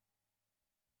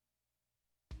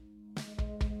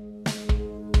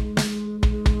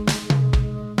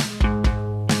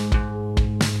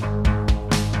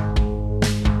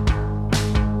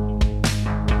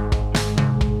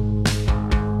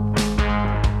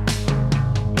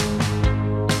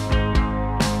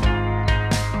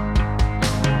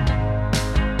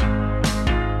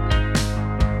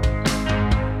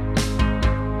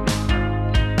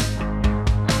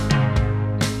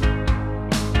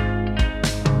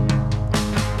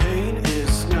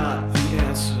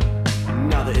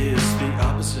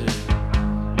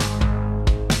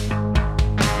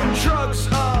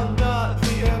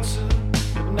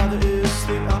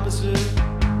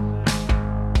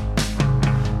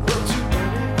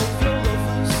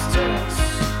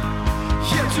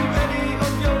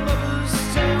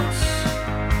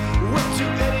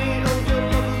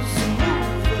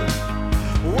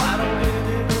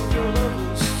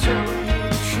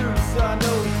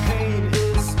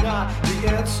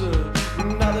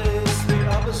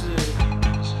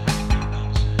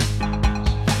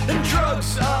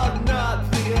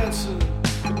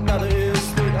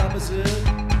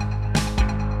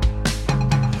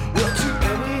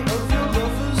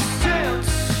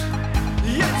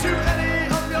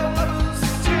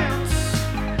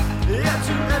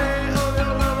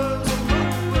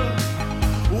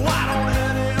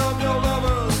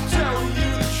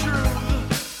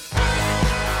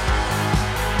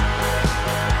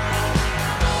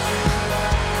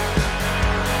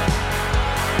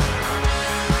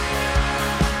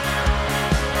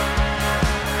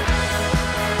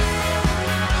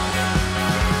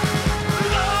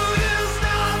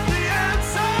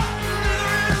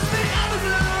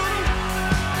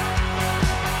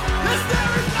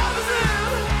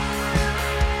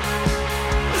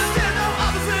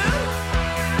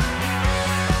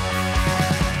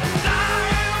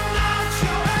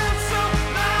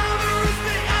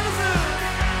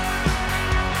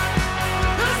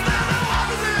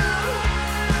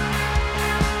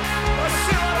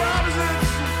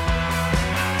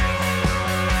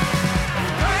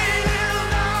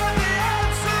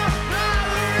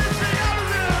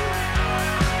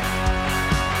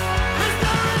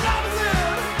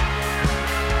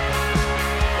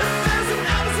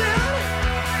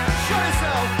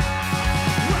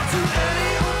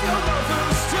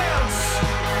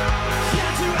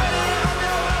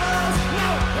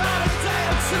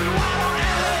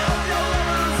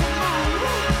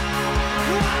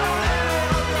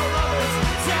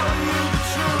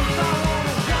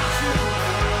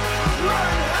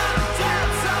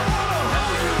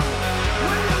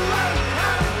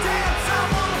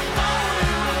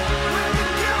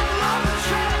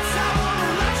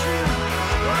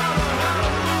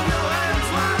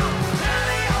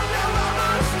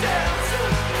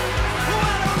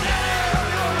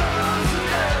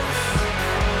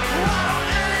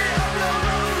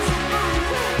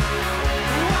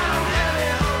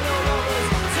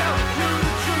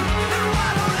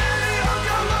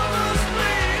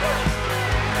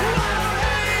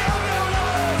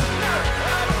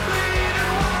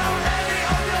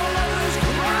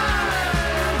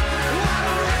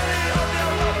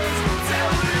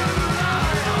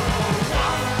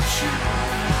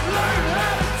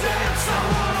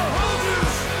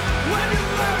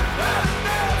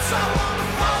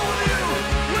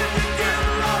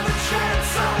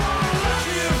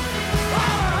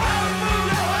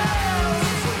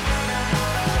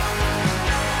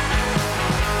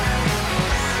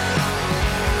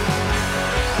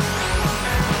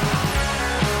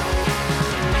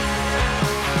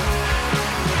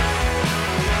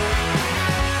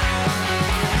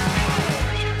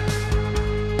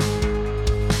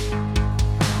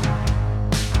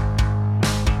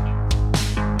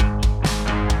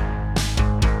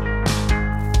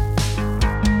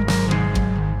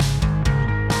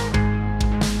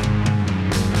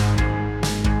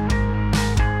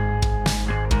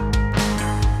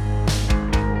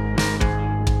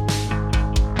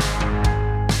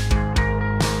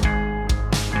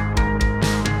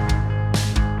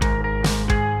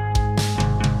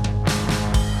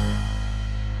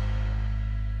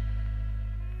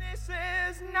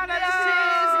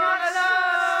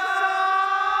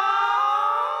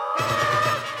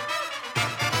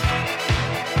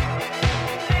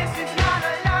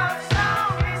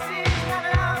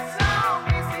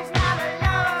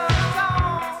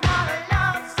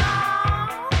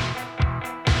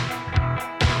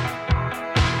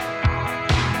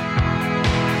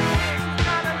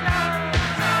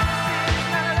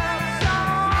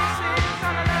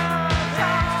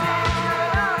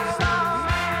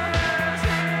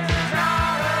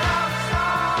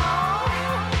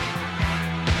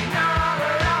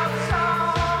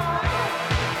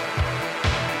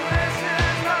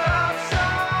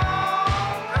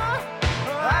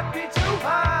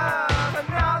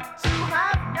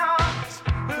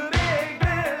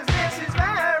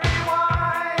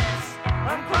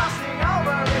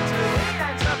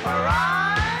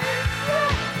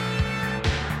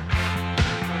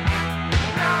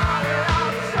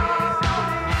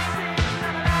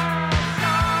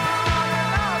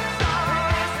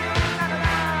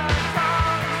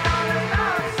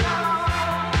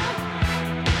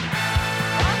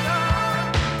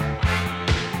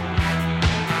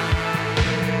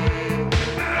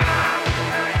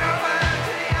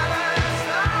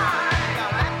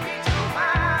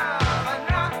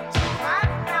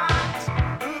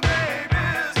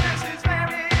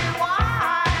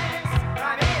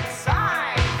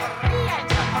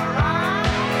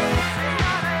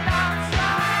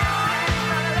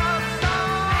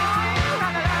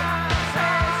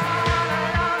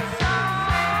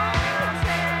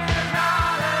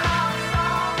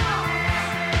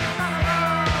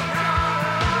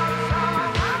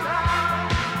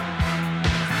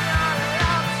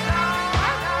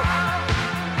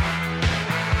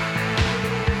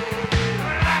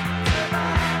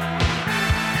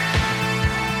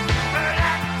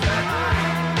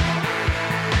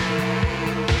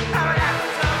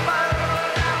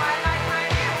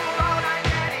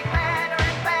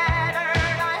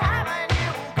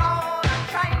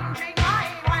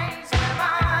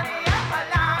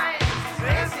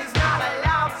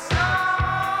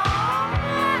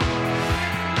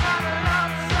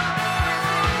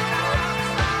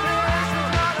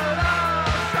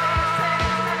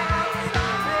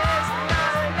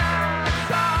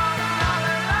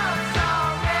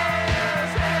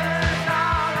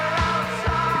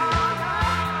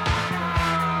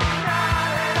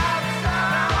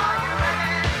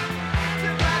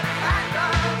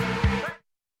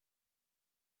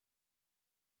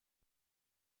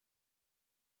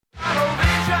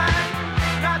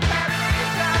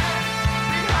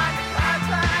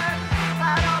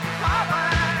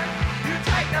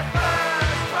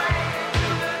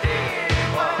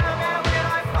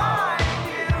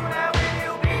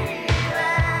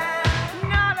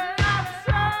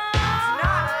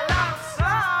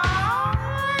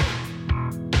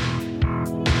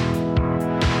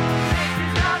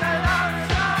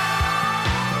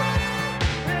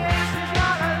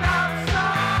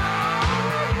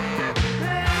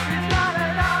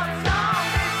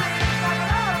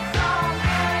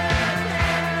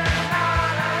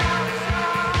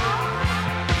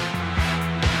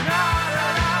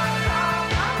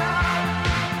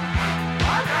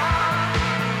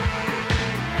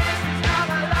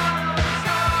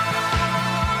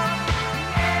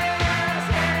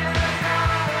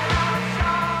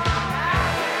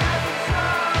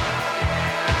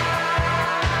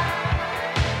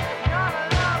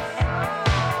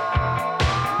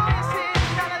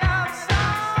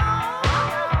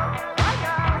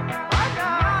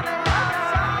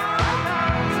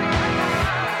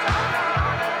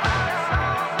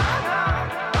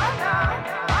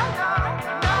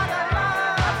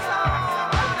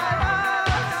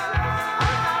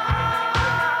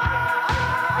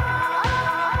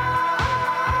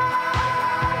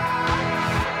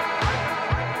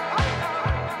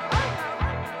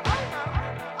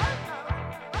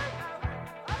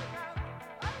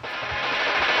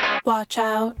 Watch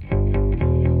out.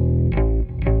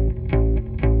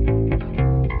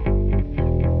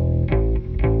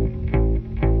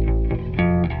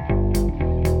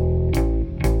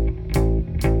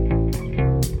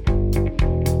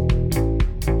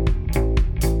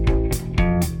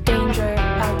 Danger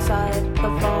outside,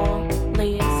 the fall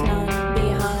leaves none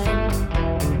behind.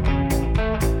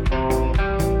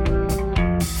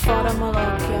 Fora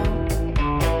Molokyo,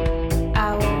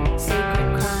 our sacred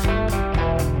crime.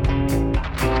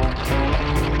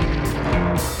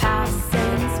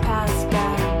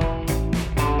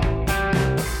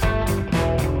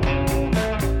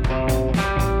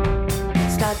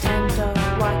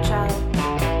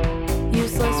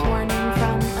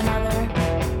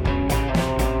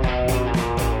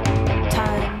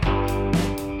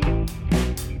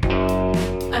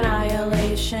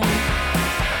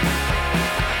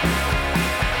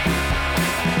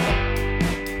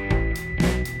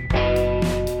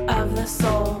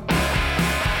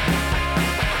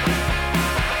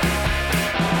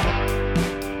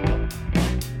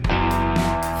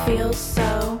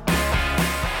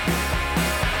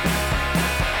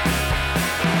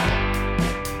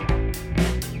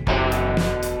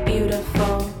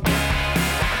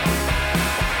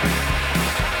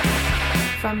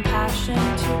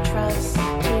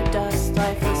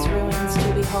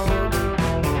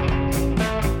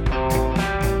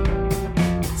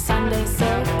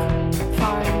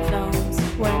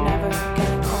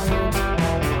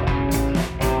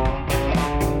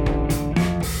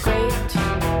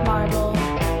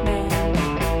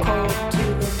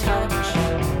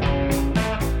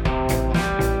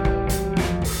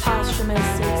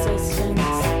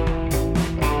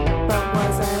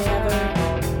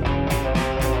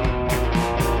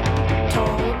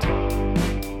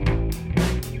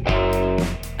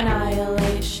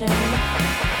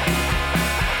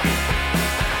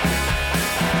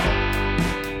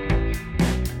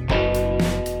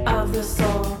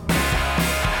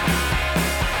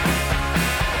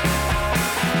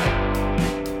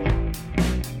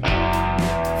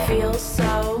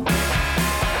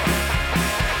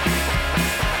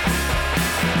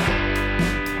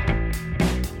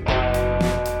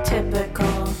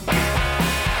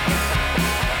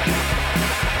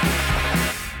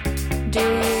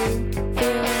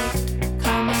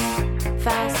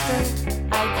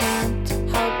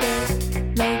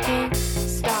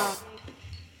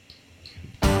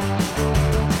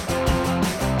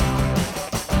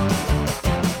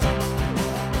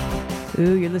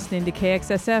 Ooh, you're listening to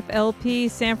KXSF LP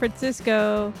San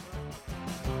Francisco.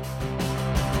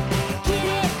 Get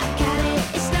it, I got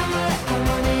it, it's not what I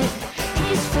wanted.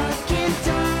 He's fucking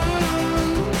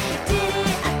dumb. Did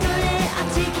it, I done it, I'm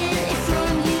taking it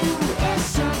from you. There's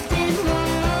something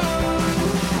wrong.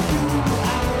 Ooh,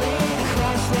 I went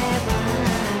across that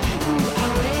line. Ooh,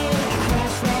 I went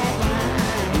across that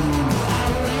line. Ooh, I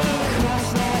went across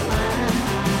that line.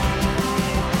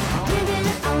 Women,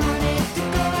 I wanted to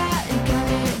go out and gun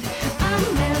it. I'm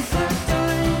never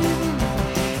done.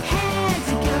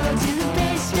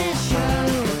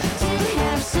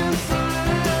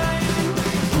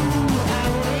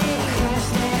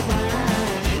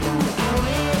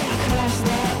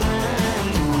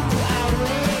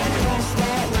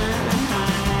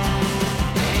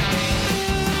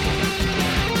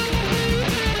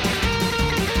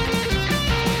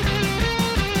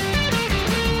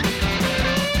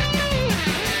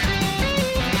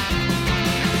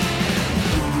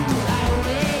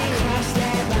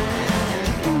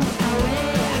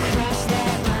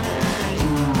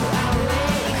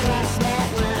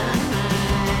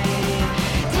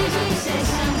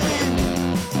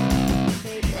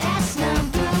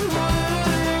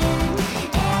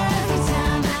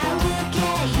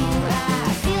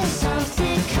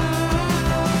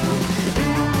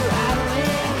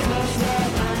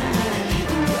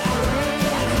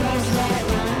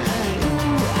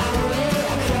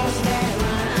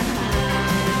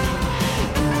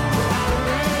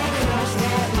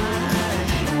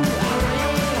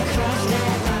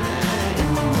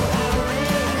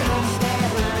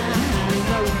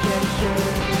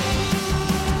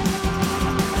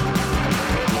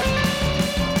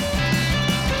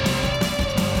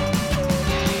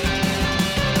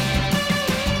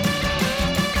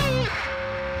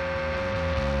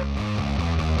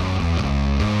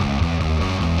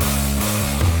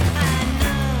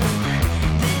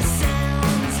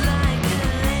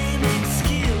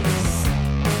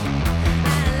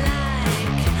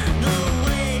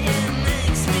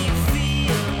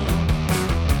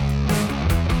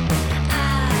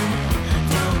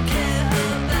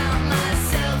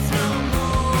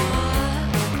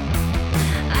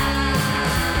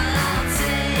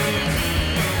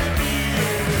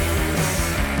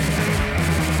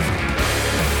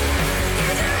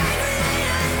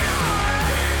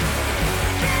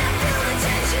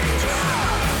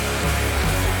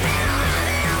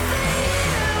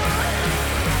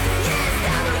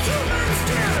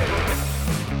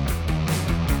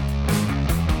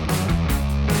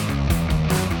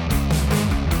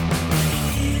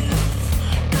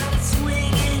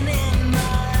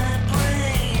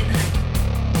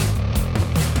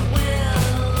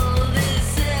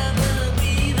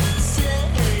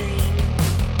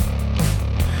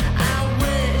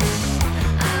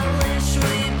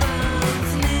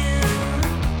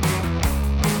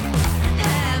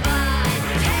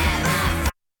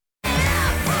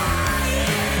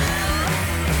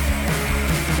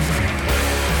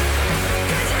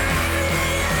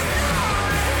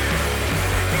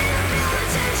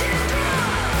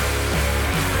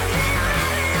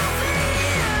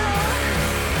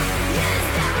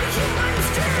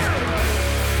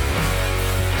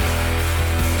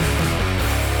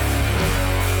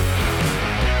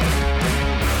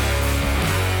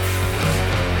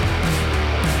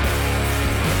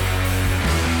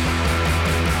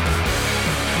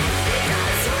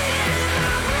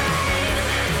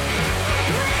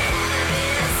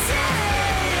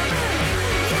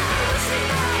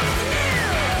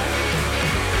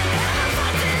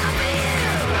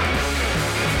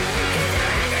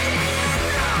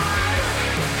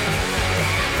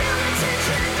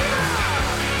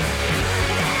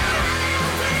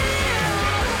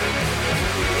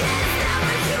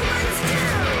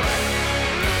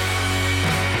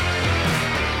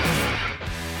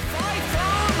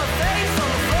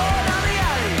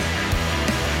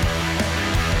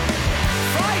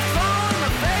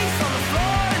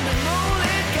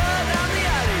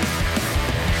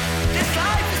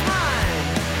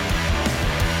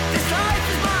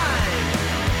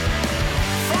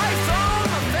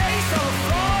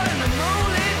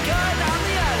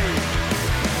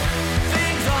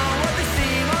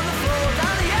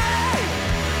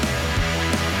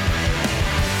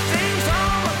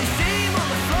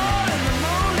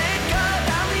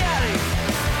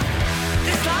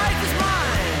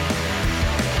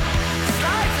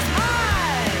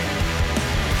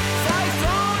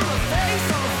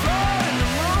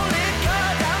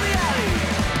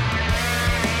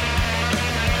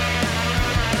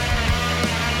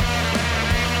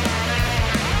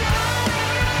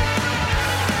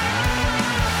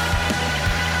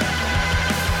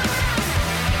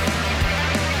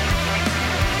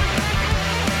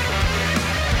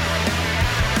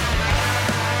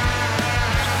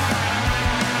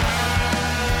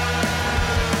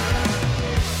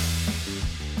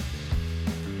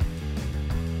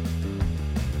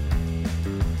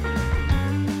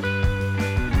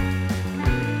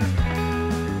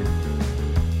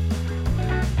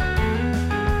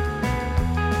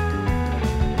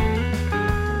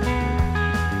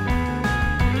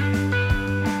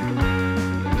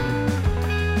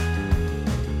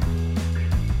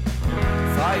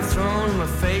 Five thrown my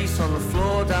face on the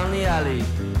floor down the alley.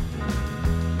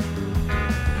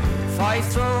 Five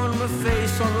thrown my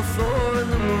face on the floor in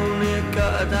the moonlit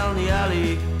gutter down the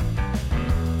alley.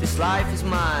 This life is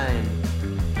mine.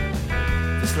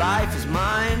 This life is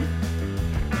mine.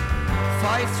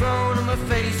 Five thrown my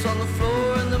face on the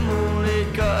floor in the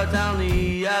moonlit gutter down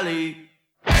the alley.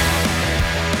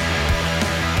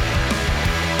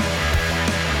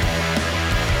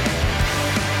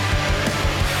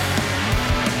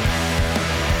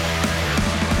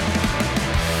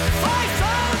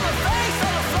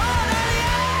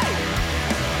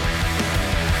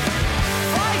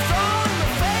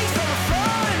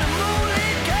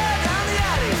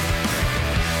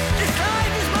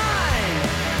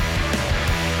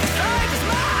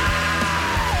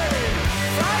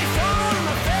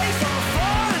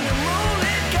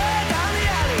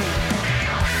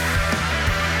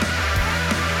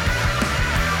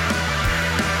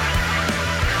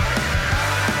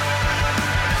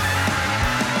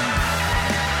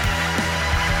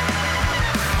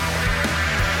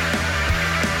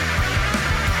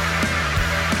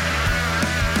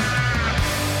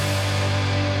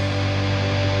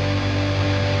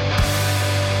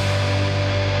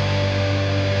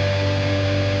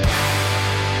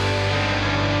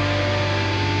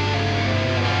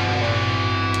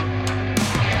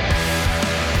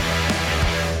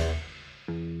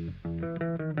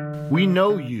 We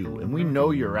know you, and we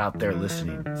know you're out there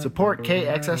listening. Support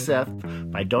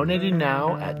KXSF by donating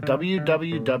now at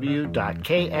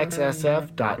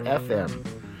www.kxsf.fm.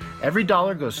 Every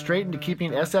dollar goes straight into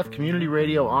keeping SF Community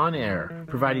Radio on air,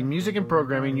 providing music and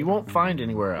programming you won't find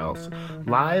anywhere else.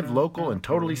 Live, local, and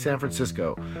totally San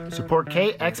Francisco. Support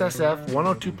KXSF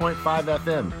 102.5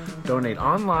 FM. Donate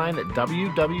online at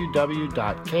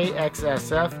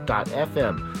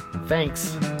www.kxsf.fm.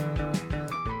 Thanks.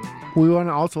 We want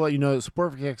to also let you know that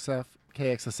support for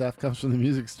KXSF comes from the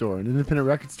Music Store, an independent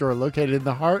record store located in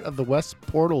the heart of the West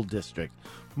Portal District.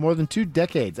 For more than 2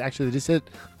 decades, actually they just hit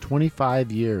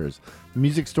 25 years. The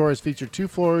Music Store has featured 2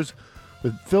 floors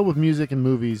filled with music and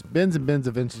movies, bins and bins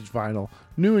of vintage vinyl,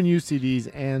 new and used CDs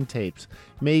and tapes.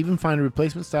 You may even find a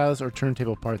replacement stylus or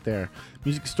turntable part there.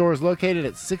 Music Store is located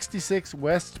at 66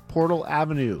 West Portal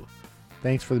Avenue.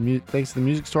 Thanks to the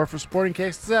Music Store for supporting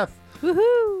KXSF.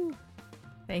 Woohoo!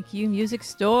 Thank you, Music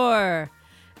Store.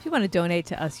 If you want to donate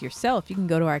to us yourself, you can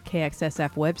go to our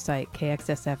KXSF website,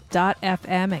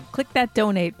 kxsf.fm, and click that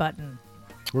donate button.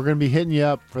 We're going to be hitting you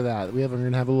up for that. We're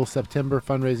going to have a little September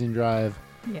fundraising drive.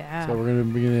 Yeah. So we're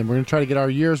going to try to get our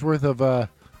year's worth of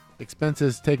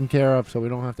expenses taken care of, so we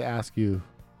don't have to ask you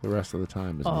the rest of the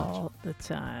time as much. All the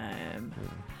time. Yeah.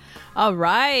 All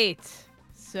right.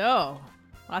 So,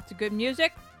 lots of good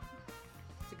music.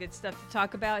 Good stuff to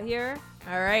talk about here.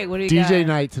 All right, what do you got? DJ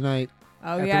night tonight.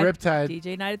 Oh, at yeah. the Riptide.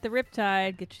 DJ night at the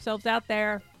Riptide. Get yourselves out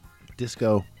there.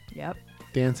 Disco. Yep.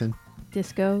 Dancing.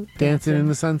 Disco. Dancing in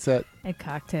the sunset. And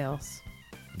cocktails.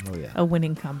 Oh, yeah. A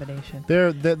winning combination.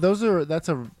 That's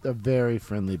a very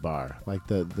friendly bar. Like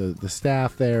the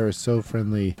staff there is so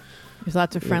friendly. There's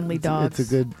lots of friendly dogs.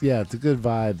 It's a good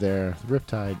vibe there.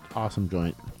 Riptide, awesome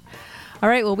joint. All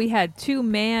right, well, we had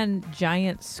 2-man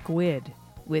giant squid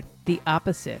with The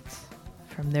Opposite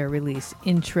from their release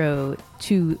Intro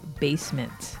to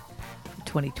Basement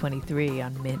 2023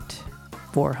 on Mint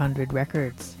 400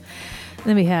 Records. And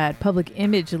then we had Public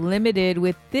Image Limited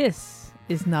with This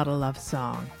Is Not a Love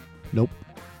Song. Nope.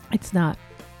 It's not.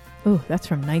 Oh, that's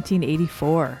from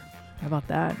 1984. How about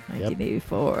that?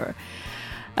 1984. Yep.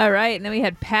 All right, and then we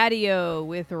had Patio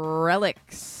with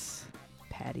Relics.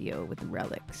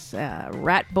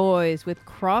 Rat Boys with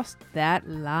Crossed That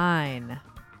Line.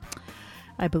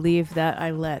 I believe that I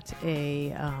let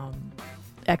a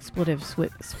expletive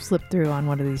slip through on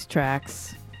one of these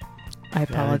tracks. I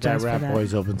apologize for that. Rat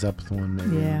Boys opens up with one.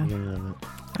 Maybe. Yeah.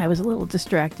 I was a little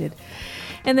distracted.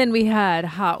 And then we had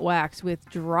Hot Wax with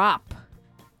Drop.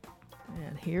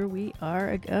 And here we are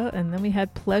again. And then we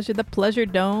had The Pleasure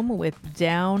Dome with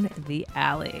Down the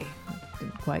Alley.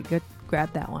 Didn't quite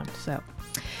grab that one. So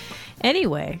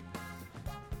anyway,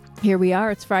 here we are.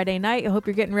 It's Friday night. I hope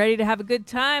you're getting ready to have a good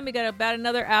time. We got about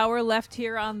another hour left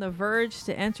here on The Verge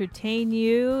to entertain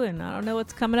you. And I don't know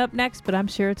what's coming up next, but I'm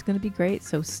sure it's going to be great.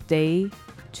 So stay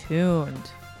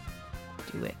tuned.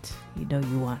 Do it. You know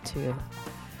you want to.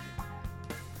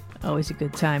 Always a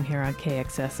good time here on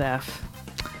KXSF.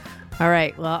 All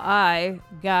right. Well, I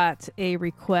got a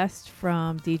request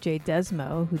from DJ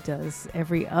Desmo, who does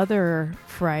every other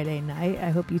Friday night. I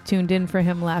hope you tuned in for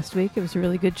him last week. It was a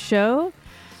really good show.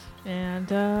 And,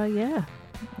 yeah,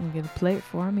 I'm going to play it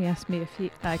for him. He asked me if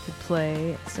I could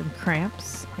play some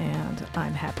Cramps, and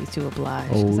I'm happy to oblige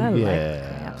because I like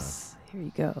Cramps. Here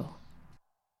you go.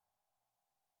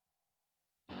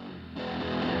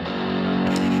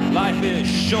 Life is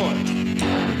short,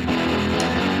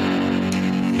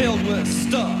 filled with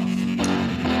stuff.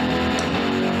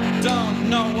 Don't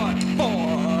know what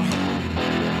for.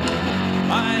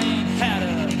 I ain't had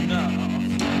enough.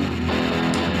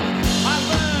 I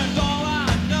learned all I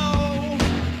know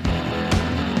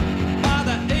by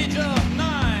the age of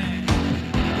 9,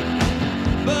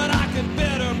 but I could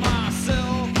better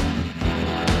myself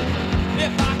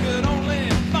if I could only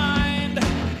find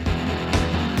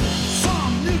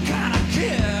some new kind of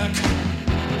kick,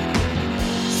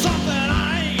 something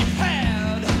I ain't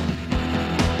had,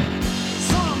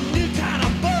 some new kind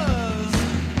of buzz.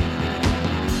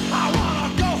 I wanna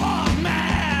go hard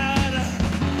mad.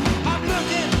 I'm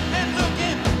looking and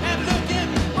looking and looking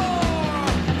for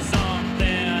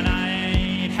something I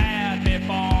ain't had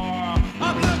before.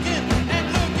 I'm looking and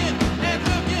looking and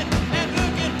looking and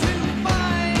looking to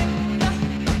find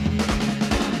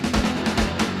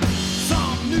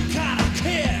some new kind of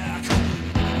kick,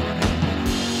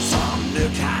 some new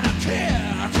kind of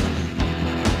kick.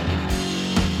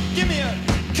 Give me a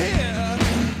kick.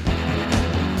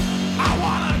 I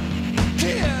want a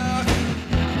kick.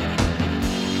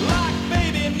 Like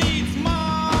baby needs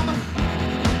mom,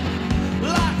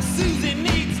 like Susie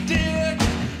needs dick.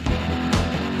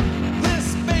 This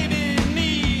baby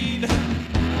need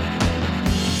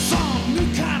some new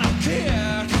kind of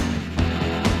kick.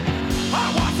 I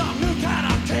want some new kind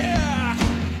of kick.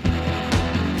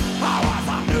 I want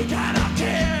some new kind of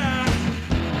kick.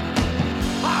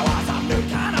 I want some new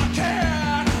kind of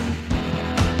kick.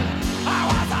 I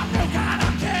want some new kind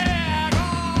of kick. Oh,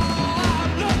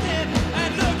 I'm looking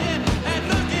and looking and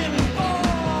looking for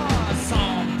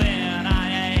something I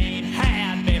ain't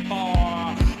had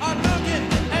before. I'm looking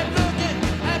and looking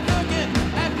and looking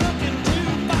and looking to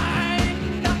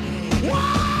find.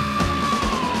 Whoa!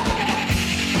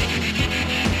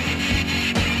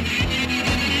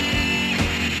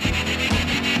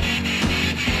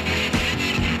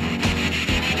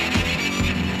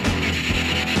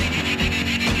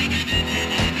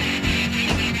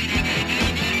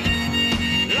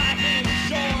 Life is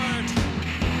short,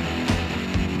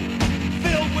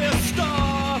 filled with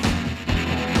stuff.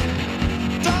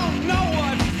 Don't know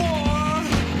what for.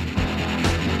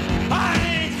 I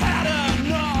ain't had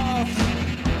enough.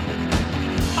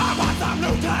 I want some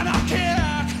new kind of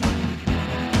kick.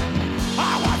 I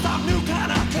want some new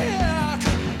kind of kick.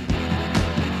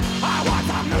 I want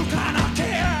some new kind of kick.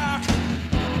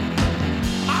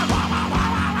 Wow, wow, wow, wow,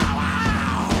 wow,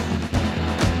 wow.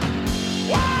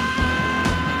 Wow!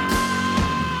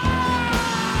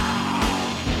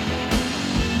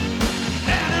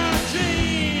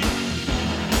 Energy,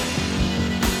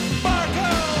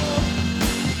 sparkle,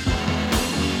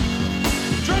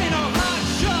 drain of hot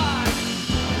shot,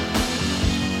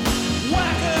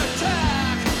 whack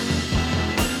attack,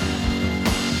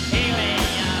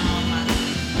 helium,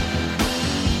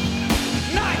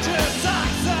 nitrous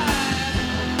oxide,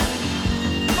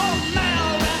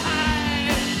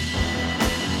 formaldehyde,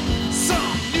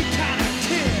 some new kind of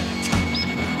kick.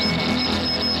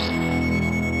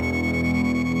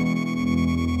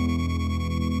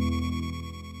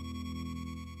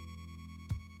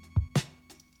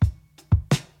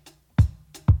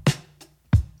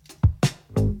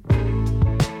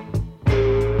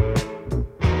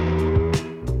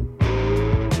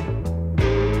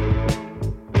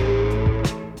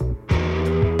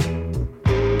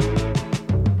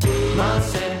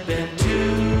 Must have been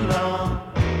too long,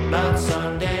 about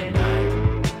Sunday night.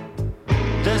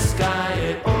 The sky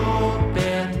had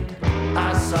opened,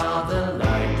 I saw the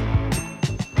light.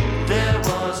 There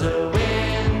was a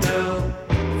window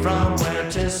from where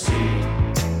to see.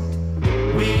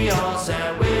 We all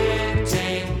sat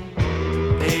waiting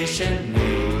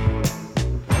patiently.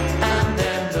 And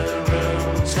then the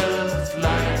room took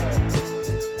flight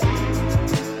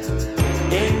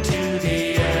into the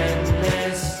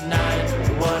endless night.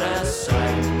 What a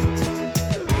sight.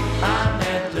 I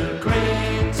met the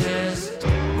greatest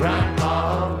grandpa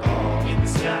of all.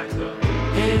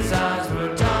 His eyes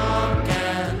were dark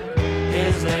and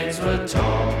his legs were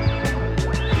tall.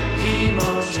 He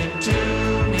motioned to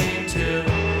me to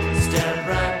step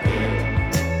right in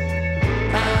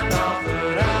and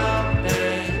offered up a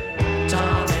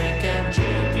tonic and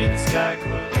gin.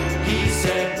 He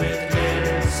said with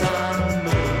lips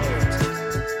unmoved,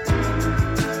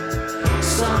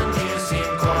 "Son, you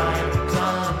seem quite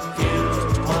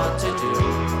confused what to do."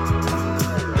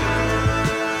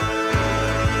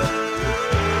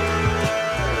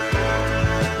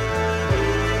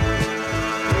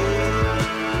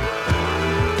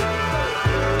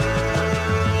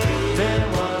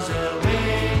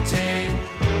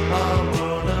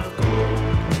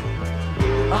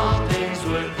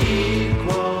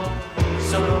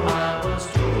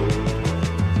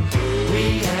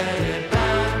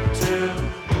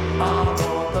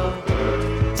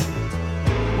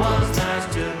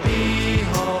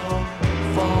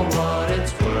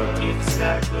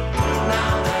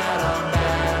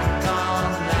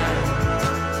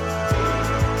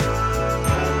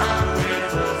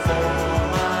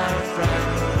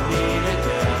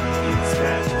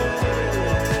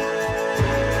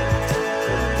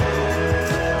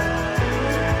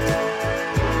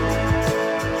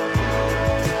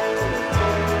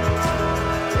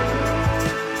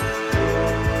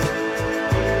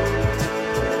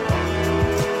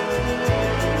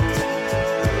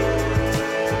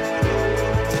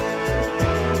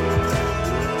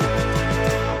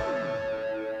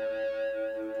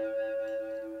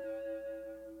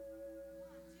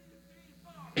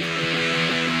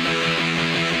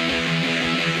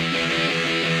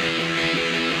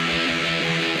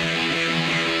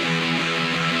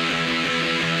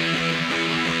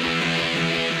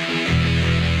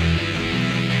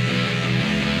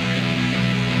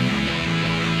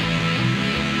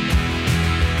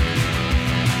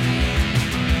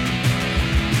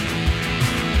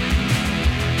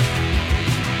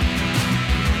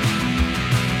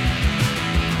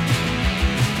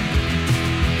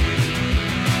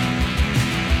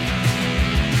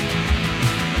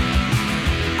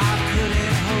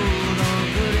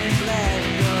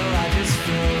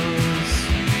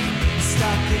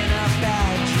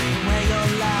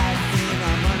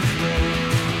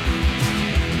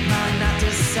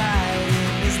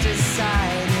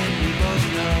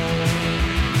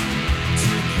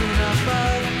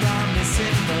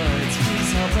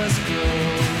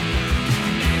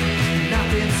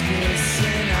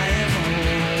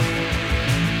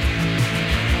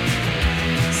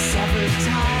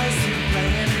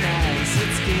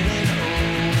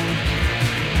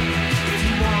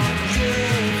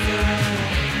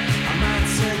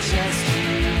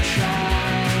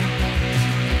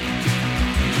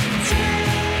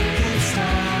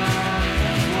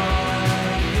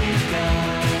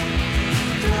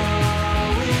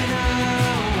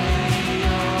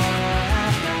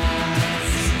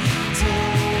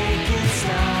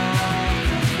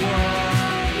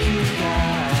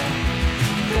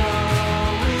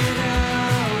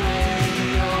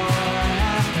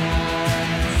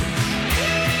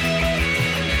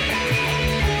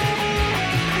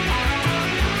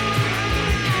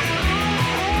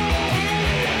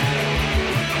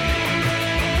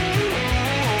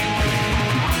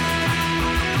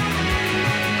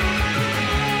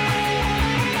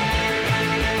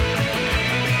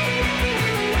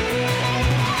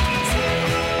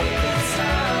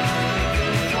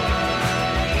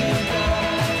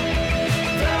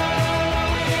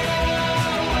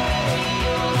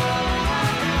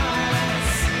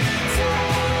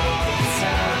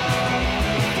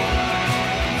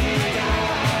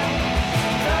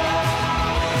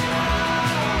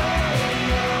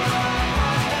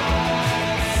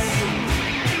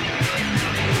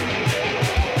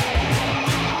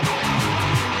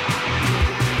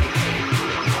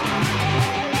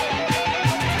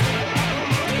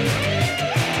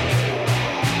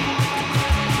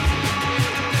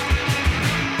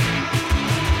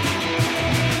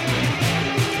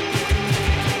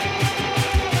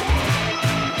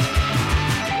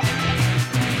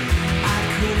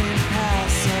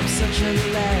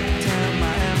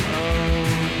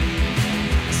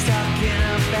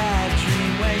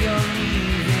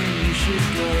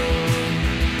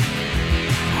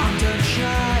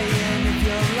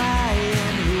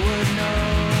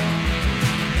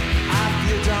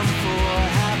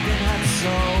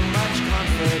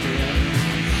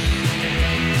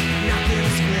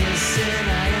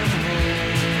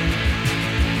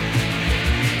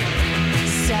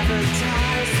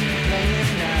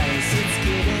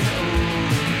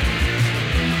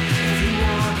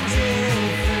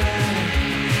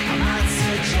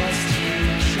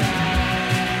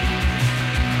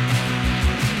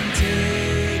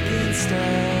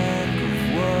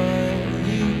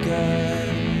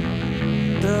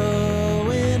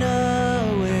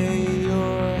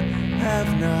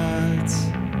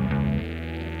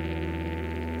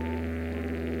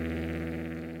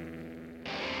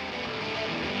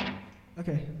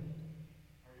 Okay.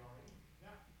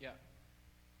 Yeah.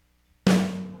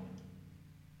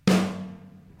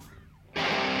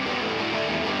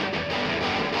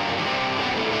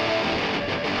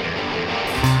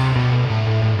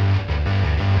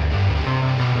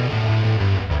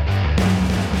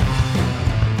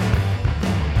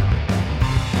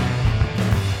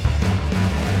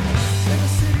 In the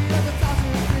city of a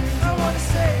thousand things I wanna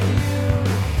say to you.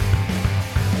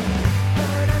 But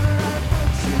whenever I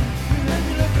approach you, you make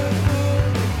me look up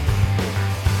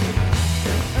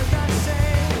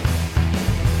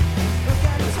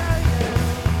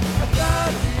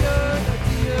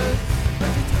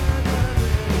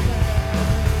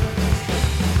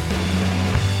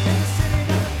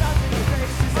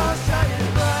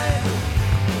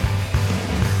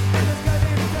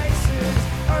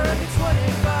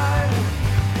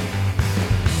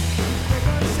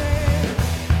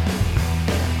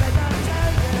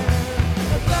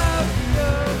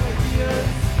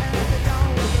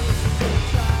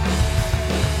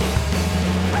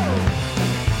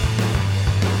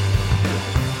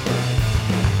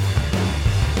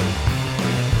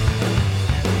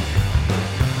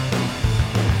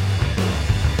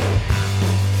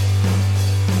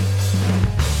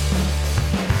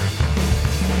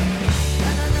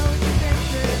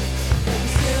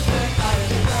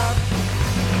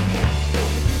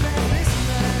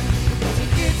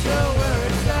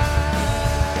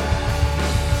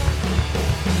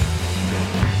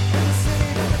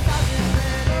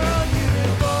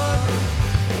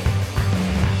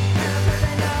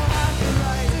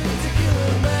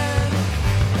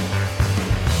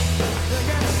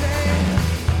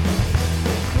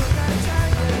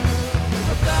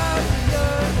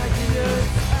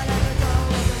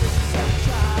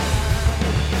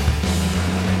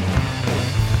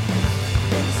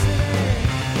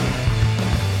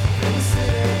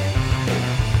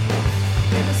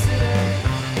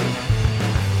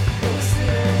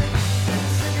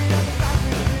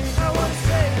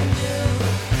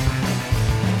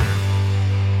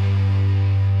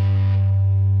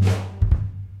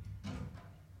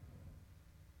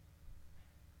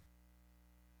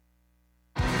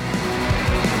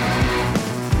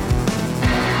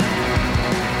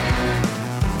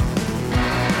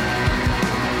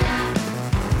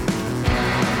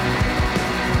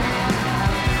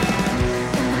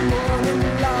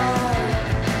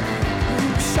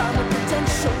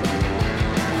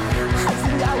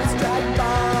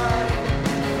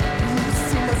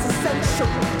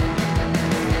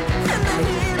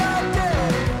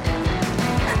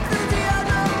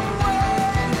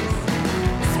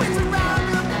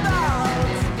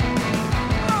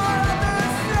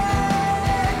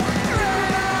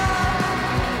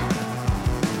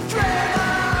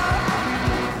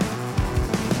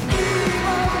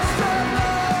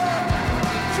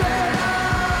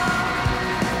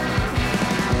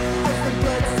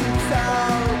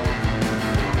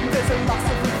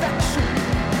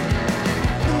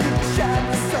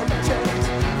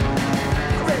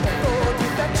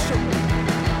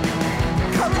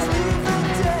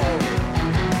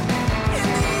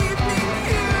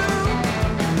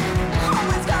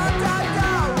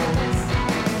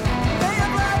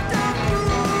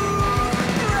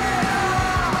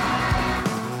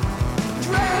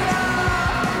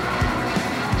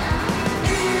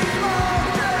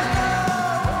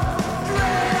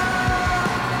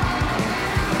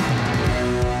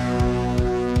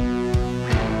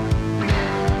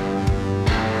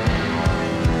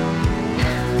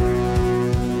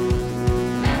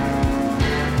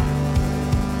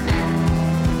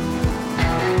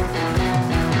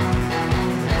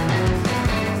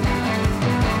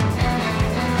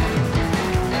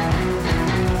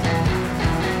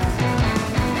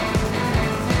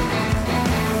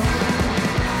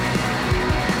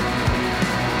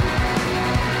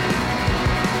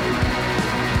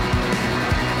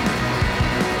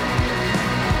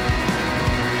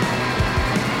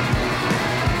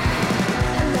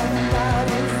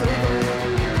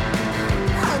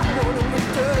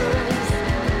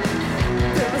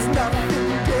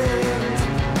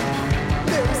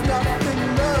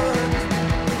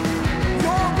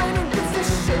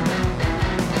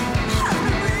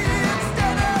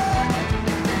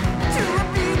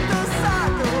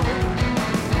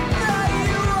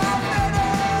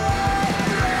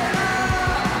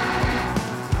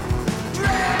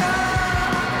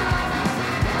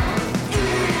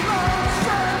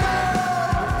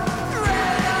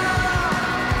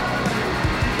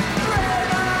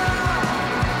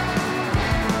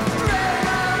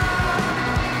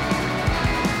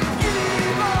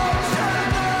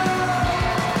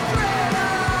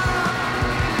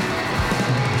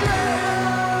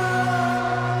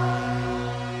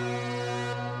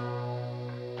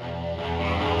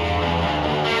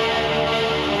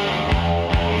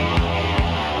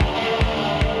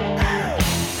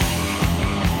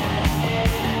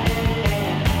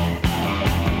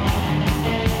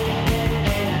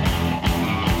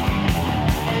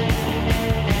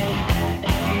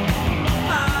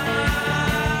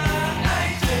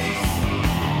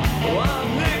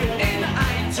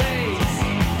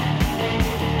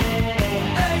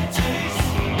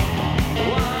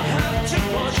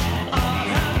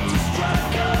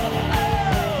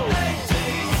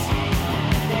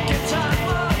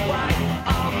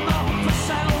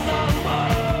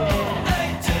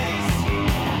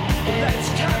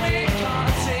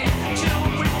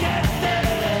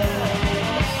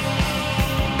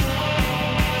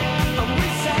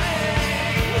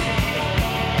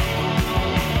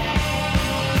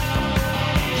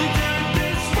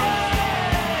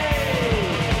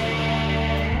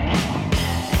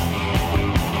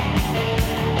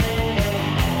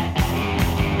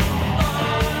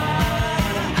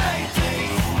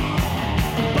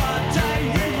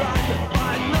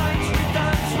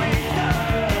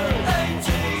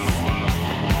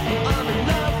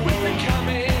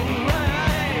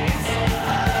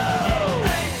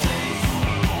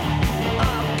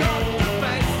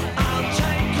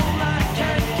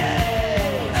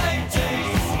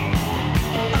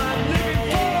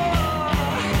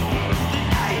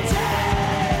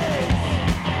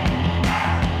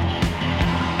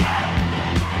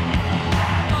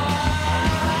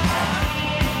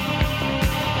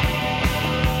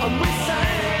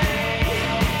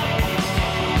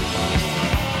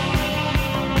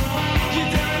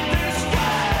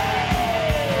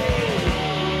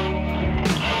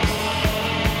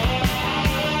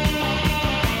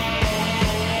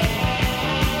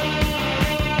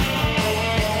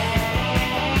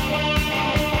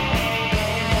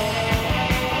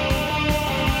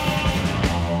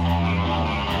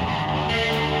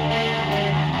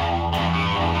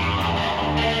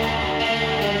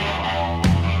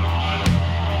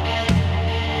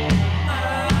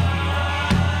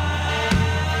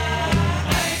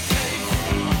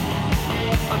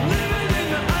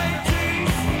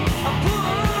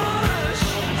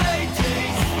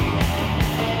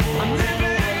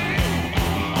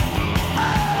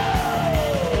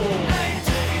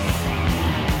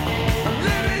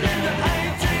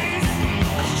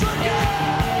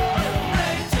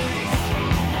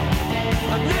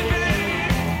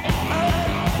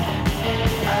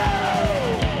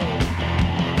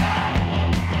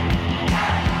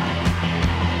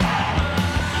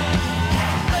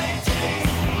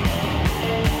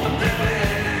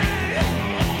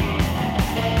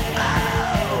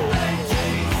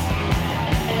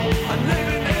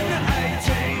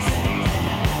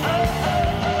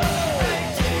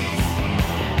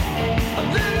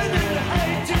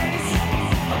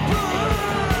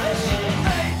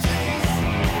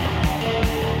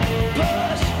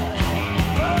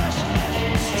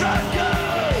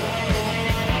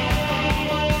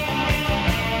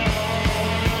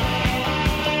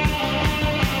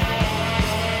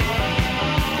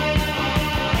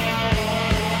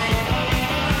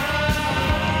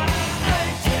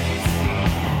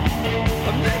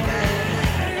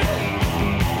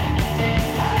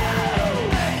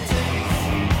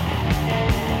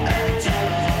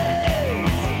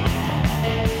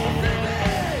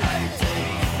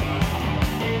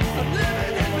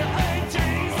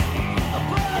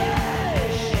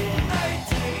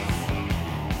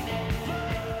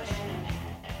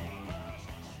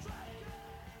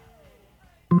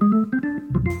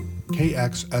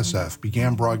KXSF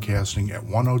began broadcasting at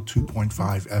 102.5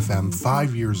 FM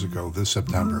 5 years ago this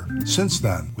September. Since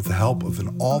then, with the help of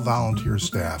an all-volunteer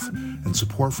staff and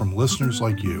support from listeners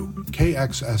like you,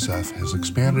 KXSF has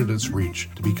expanded its reach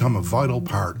to become a vital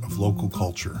part of local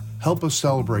culture. Help us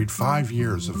celebrate 5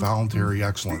 years of voluntary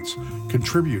excellence.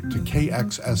 Contribute to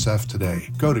KXSF today.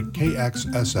 Go to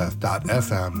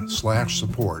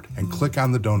kxsf.fm/support and click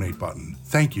on the donate button.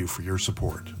 Thank you for your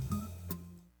support.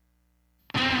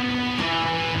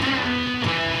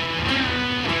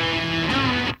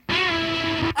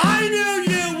 I knew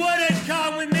you wouldn't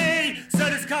come with me, so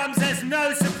this comes as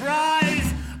no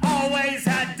surprise. Always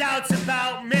had doubts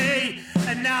about me,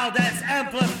 and now that's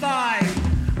amplified.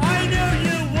 I knew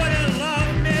you wouldn't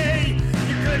love me,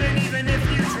 you couldn't even if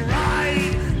you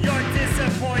tried. You're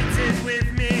disappointed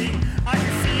with me, I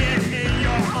can see it in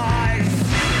your eyes.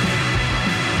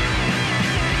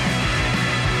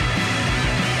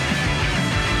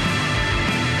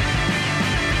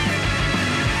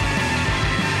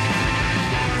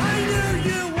 I knew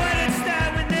you wouldn't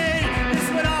stand with me, this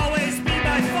would always be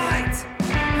my fight.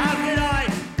 How could I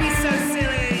be so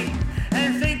silly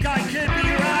and think I could be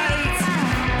right?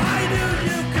 I knew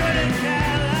you couldn't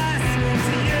care less,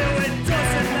 to you it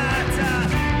doesn't matter.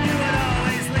 You would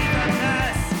always leave a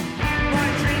mess, my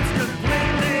dreams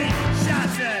completely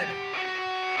shattered.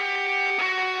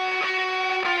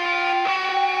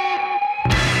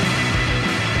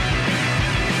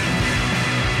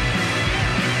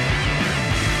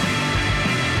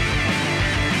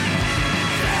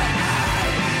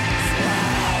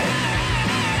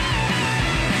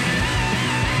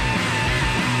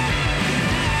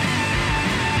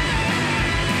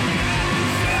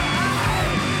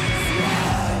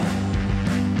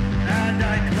 And I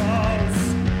close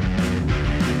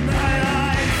my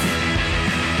eyes.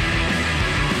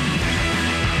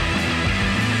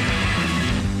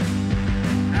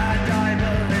 And I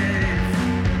believe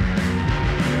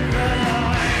the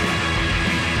lie.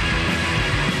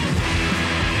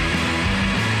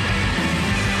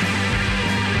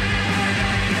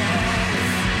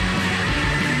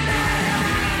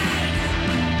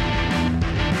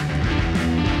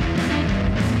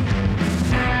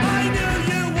 I knew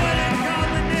you wouldn't come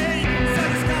with me, so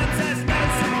this comes as no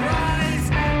surprise.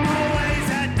 Always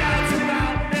had doubts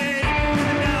about me,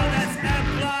 and now that's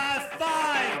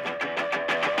amplified.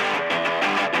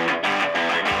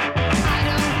 I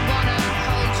don't wanna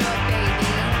hold your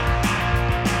baby.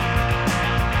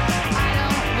 I don't wanna hold your baby. I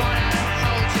don't wanna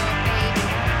hold your baby.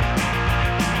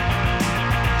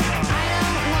 I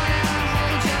don't wanna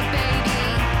hold your baby.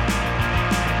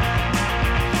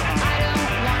 I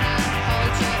don't wanna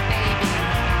hold your baby.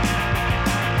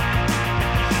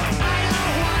 I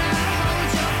don't wanna hold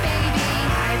your baby.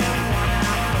 I don't wanna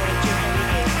hold your baby.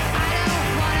 I don't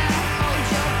wanna hold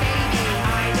your baby. I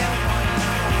don't wanna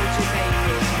hold your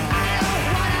baby. I don't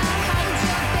wanna hold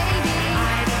your baby.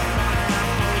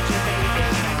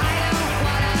 I don't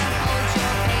wanna hold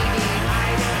your baby. I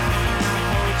don't wanna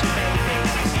hold your baby.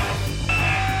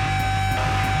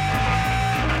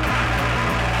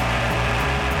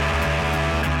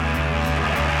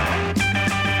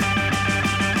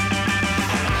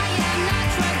 I am not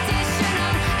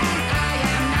traditional and I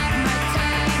am not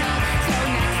maternal. So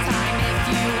next time if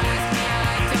you ask me, I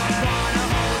don't wanna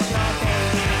hold your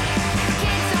baby.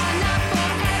 Kids are not for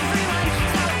everyone,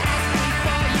 so ask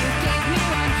before you give me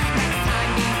one. Next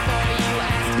time before you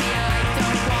ask me, I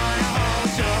don't wanna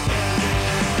hold your baby.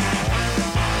 I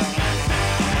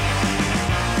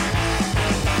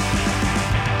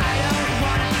don't wanna hold your baby. I don't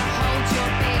wanna hold your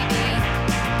baby.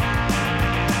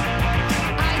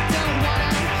 I don't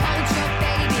wanna hold your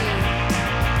baby.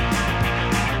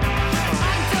 I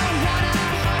don't wanna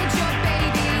hold your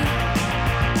baby.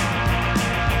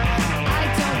 I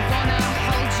don't wanna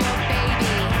hold your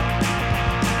baby.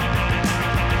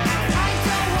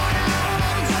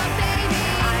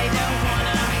 I don't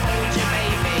wanna hold your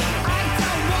baby. I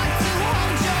don't want to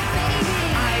hold your baby.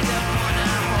 I don't wanna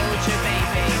hold your baby. I don't wanna hold your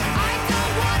baby. I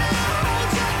don't wanna hold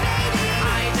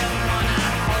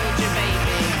your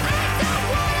baby. I don't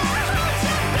wanna hold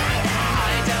your baby. I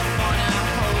don't wanna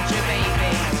hold your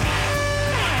baby.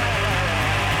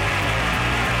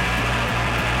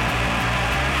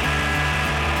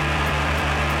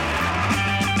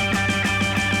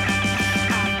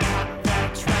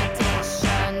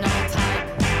 Traditional type,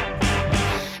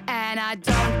 and I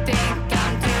don't think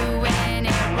I'm doing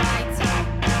it right.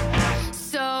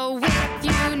 So if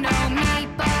you know me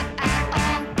but at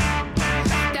all,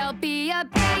 there'll be a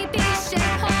baby shit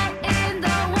hole in the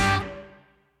wall.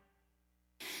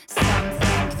 Some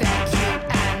think they're cute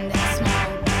and they're small,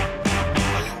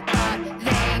 but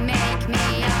they make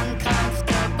me uncomfortable.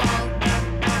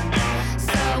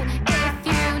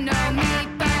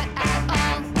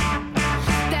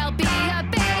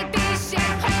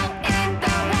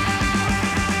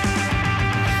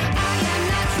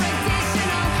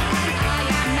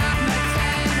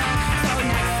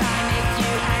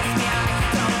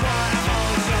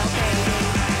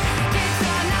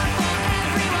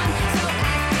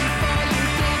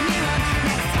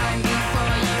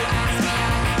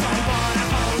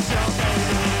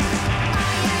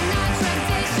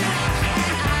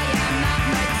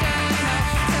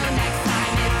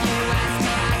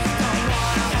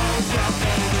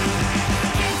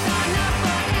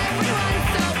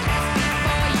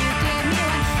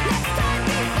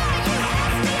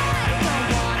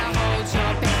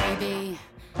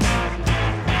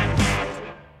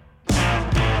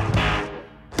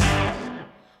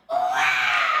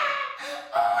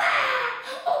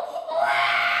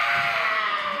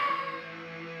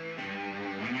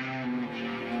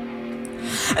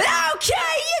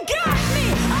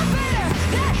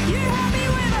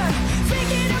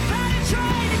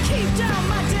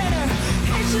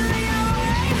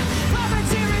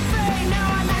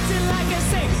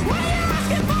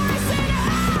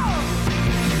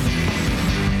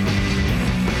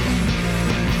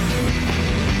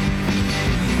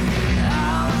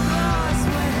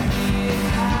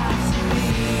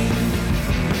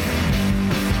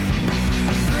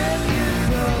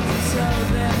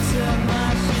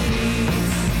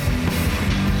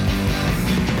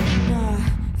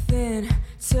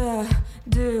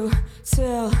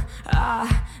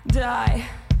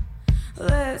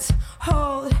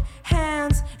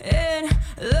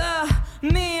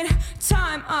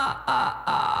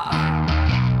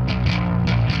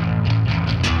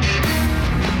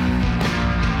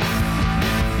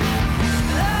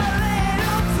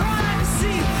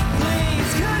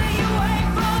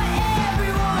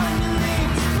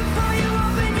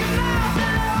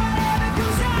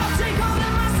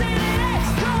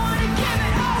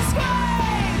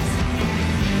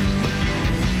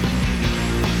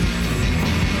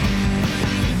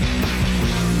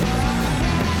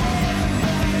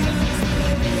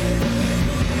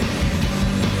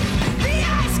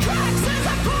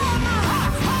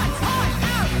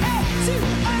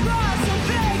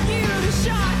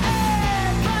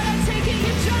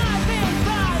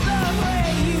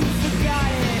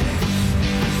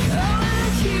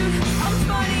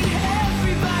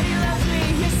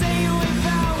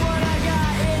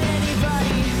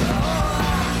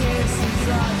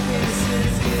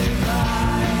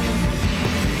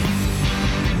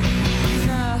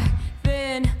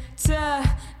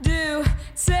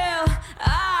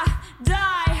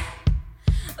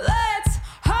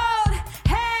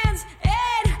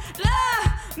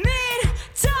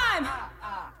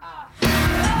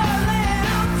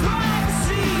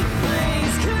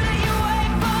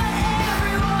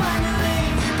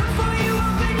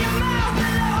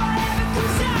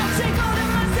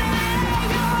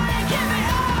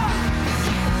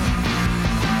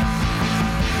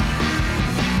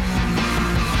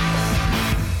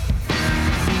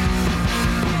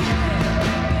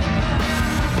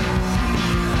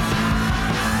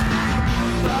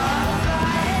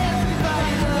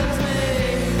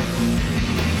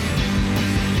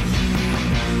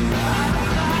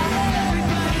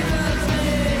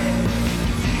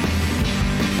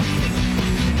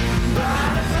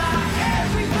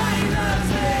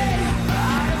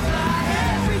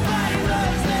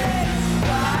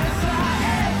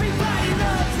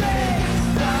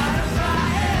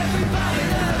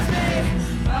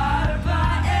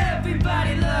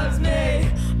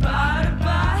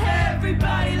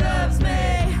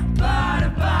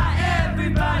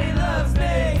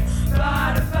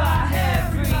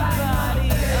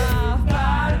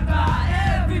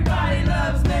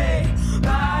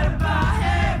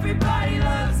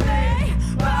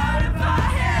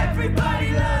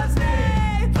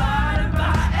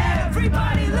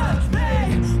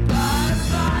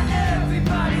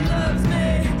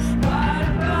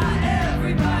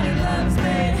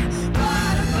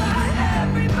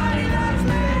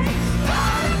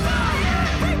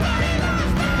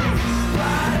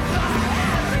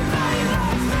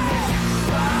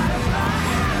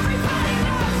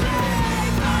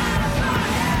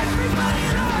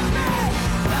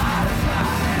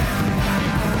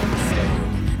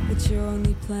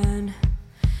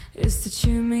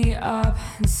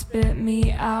 and spit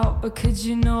me out. But could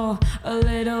you know a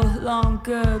little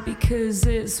longer? Because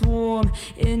it's warm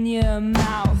in your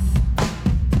mouth.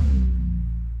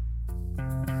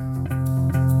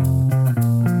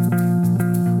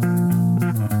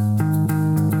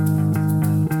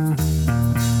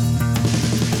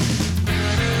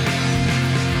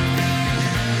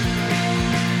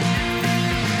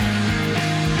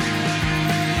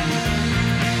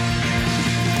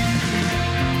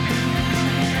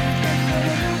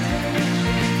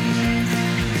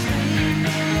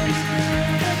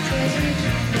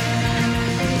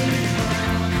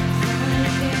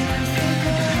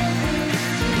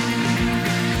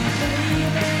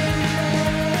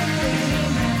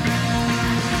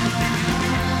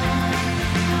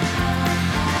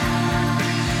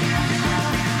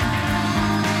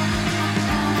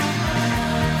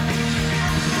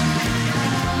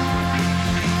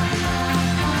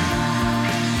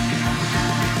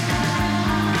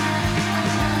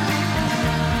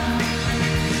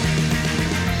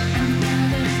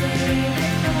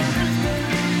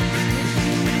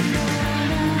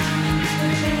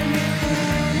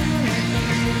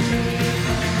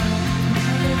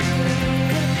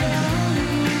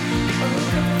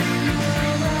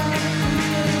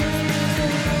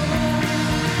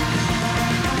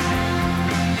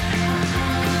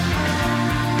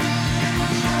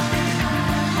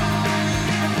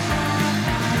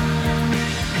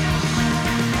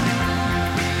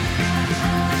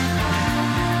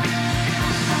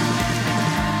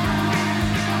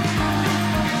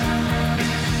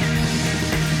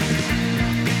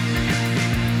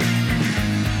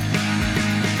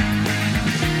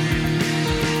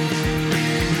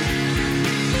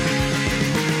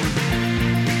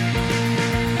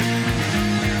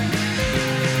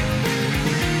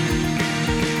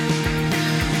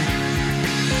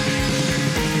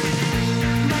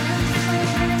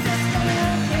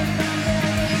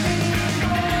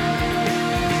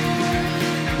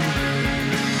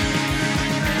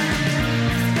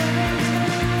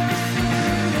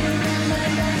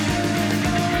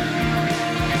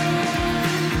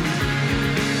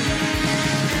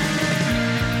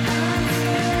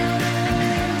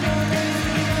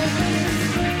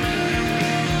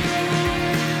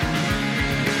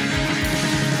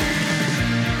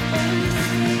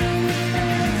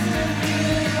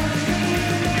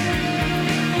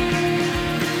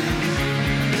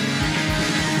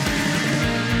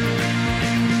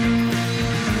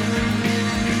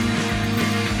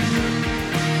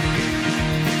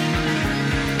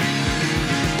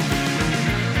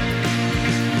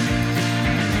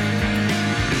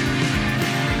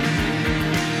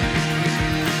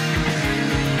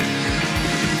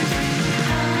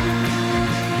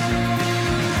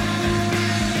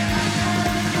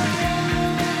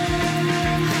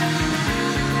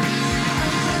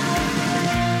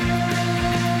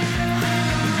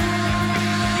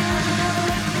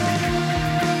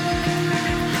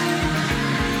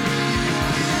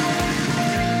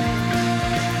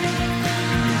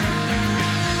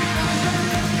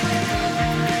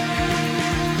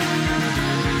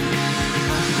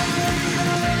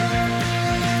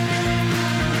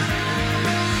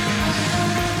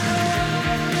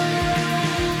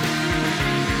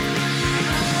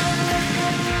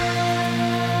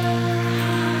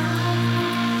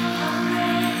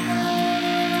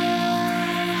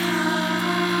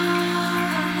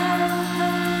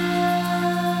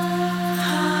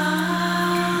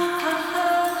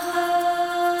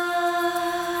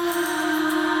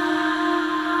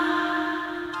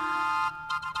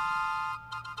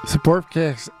 Support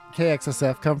for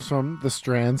KXSF comes from The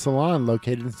Strand Salon,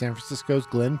 located in San Francisco's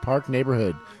Glen Park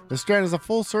neighborhood. The Strand is a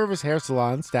full-service hair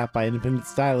salon staffed by independent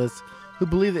stylists who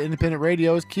believe that independent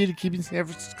radio is key to keeping San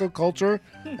Francisco culture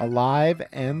alive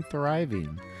and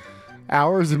thriving.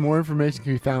 Hours and more information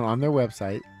can be found on their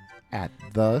website at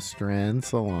The Strand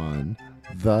Salon,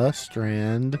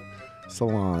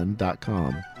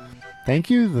 thestrandsalon.com. Thank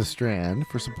you, The Strand,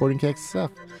 for supporting KXSF.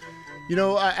 You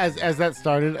know, as that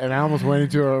started, and I almost went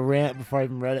into a rant before I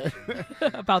even read it.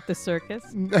 About the circus?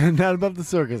 Not about the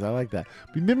circus. I like that.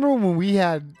 Remember when we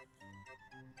had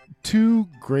two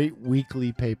great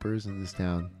weekly papers in this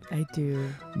town? I do.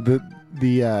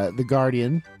 The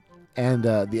Guardian and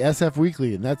the SF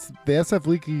Weekly, and that's the SF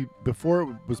Weekly before it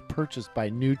was purchased by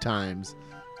New Times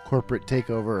corporate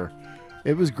takeover.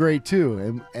 It was great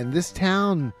too, and this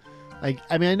town, like,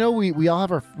 I mean, I know we all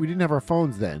have we didn't have our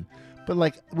phones then. But,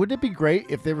 like, wouldn't it be great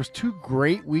if there was two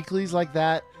great weeklies like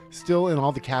that still in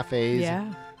all the cafes?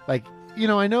 Yeah. Like, you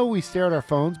know, I know we stare at our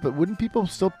phones, but wouldn't people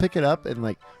still pick it up and,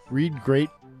 like, read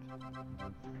great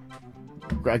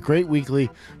a great weekly.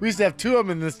 We used to have 2 of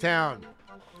them in this town.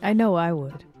 I know I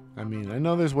would. I mean, I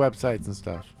know there's websites and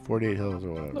stuff. 48 Hills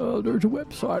or whatever. Oh, there's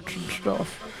websites and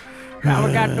stuff. Now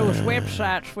we got those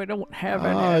websites. We don't have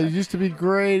any. Oh, it used to be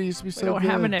great. It used to be so we don't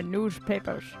good. have any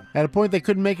newspapers. At a point, they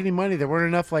couldn't make any money. There weren't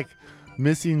enough, like,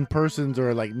 missing persons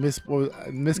or, like, misconnections.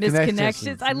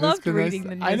 Misconnections. I loved reading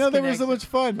the I know they were so much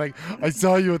fun. Like, I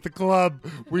saw you at the club.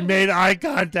 We made eye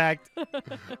contact.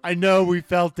 I know we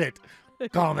felt it.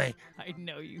 Call me. I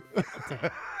know you felt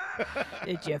it.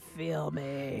 Did you feel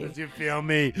me? Did you feel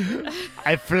me?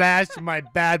 I flashed my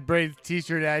Bad Brains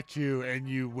t-shirt at you and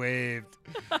you waved.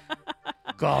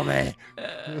 Call me.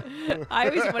 I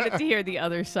always wanted to hear the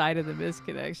other side of the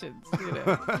misconnections. You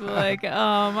know, like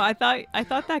I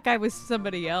thought that guy was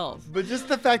somebody else. But just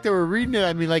the fact that we're reading it,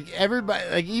 I mean, like everybody,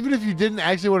 like even if you didn't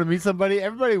actually want to meet somebody,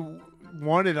 everybody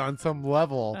wanted on some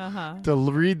level to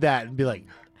read that and be like,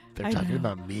 they're talking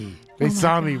about me. They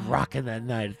saw me rocking that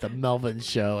night at the Melvin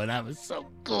show, and I was so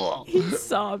cool. He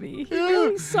saw me. He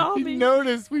really saw me. He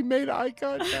noticed. We made eye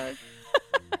contact.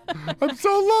 I'm so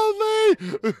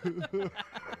lonely.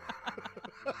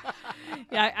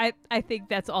 Yeah, I think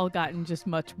that's all gotten just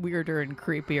much weirder and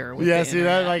creepier. With Yeah, the see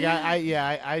that,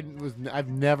 internet. I've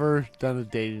never done a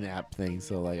dating app thing,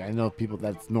 so like I know people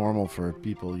that's normal for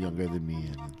people younger than me,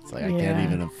 and it's like I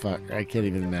can't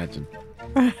even imagine.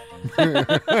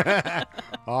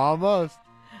 Almost.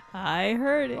 I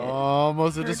heard it.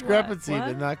 Almost a Heard discrepancy, what?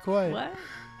 but not quite. What?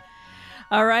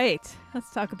 All right, let's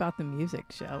talk about the music,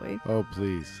 shall we? Oh,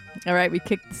 please. All right, we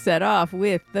kicked the set off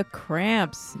with the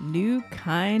Cramps' New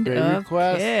Kind Great of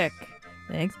request. Kick.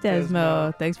 Thanks,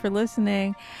 Desmo. Thanks for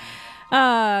listening.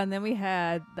 And then we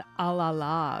had the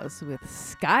Alalas with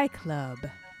Sky Club.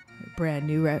 Brand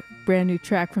new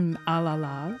track from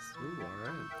Alalas. Ooh, all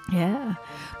right. Yeah.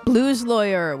 Blues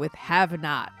Lawyer with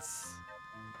Have-Nots.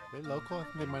 Are they local? I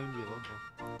think they might even be local.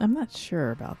 I'm not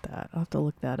sure about that. I'll have to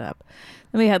look that up.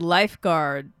 Then we had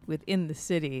Lifeguard with In the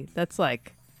City. That's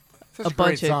like Such a great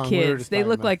bunch of song. We were kids. just They talking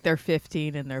look about- like they're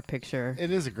 15 in their picture.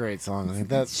 It is a great song. I think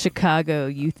that's Chicago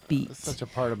youth beat. such a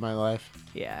part of my life.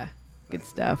 Yeah, good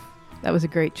stuff. That was a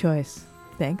great choice.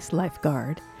 Thanks,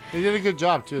 Lifeguard. They did a good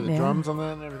job too. The Yeah. drums on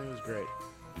that and everything was great.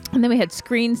 And then we had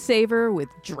Screensaver with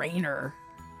Drainer.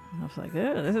 I was like,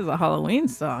 oh, this is a Halloween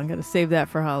song. Got to save that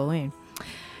for Halloween.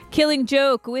 Killing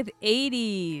Joke with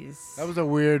 80s. That was a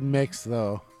weird mix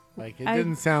though. Like it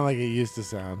didn't sound like it used to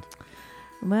sound.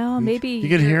 Well, maybe you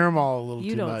could hear them all a little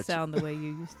you too don't much. sound the way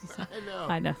you used to sound. I know.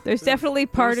 I know. There's definitely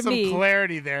part There's of me. some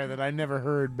clarity there that I never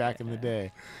heard back in the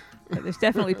day. There's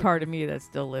definitely part of me that's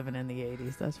still living in the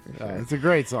 80s. That's for sure. It's a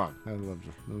great song. I love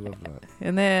that.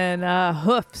 And then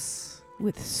Hoofs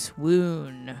with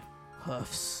Swoon.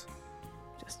 Hoofs.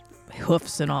 Just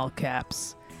hoofs in all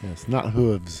caps. Yes, not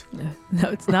hooves. No,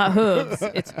 it's not hooves.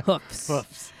 It's hoofs.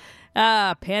 Hoofs.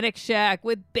 Panic Shack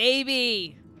with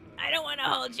Baby. I don't want to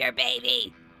hold your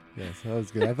baby. Yes, that was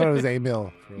good. I thought it was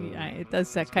Emil. Yeah, it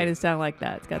does kind of sound like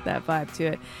that. It's got that vibe to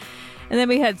it. And then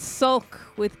we had Sulk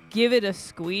with Give It a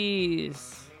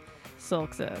Squeeze.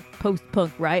 Sulk's a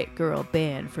post-punk riot girl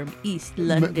band from East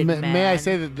London, May I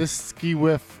say that this Ski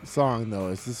Whiff song, though,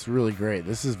 is really great.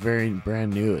 This is very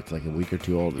brand new. It's like a week or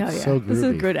two old. It's so groovy. This is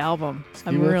a good album. Ski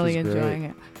I'm Whiff really is enjoying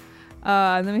great. it.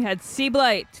 And then we had Sea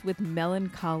Blight with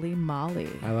Melancholy Molly.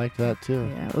 I like that, too.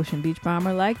 Yeah, Ocean Beach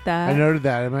Bomber like that. I noted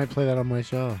that. I might play that on my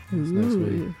show next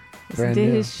week. Listen Brand to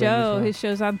new, his brand new show. song. His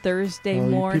show's on Thursday Oh, you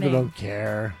morning. people don't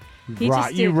care. He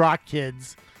just You did- rock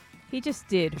kids. He just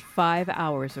did 5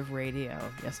 hours of radio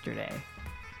yesterday.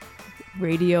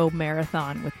 Radio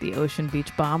marathon with the Ocean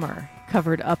Beach Bomber.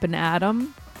 Covered Up and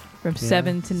Atom from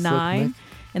 7 to Slick 9. Nick.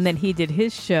 And then he did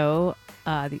his show,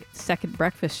 the second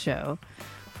breakfast show,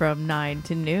 from 9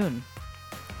 to noon.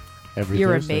 Every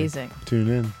You're Thursday. amazing. Tune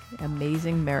in.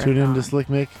 Amazing marathon. Tune in to Slick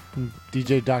Mick and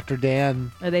DJ Dr.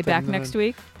 Dan. Are they back 7 to next 9.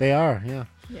 week? They are, yeah.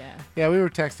 Yeah. Yeah, we were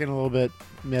texting a little bit,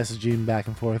 messaging back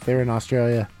and forth. They were in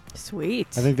Australia. Sweet.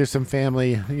 I think there's some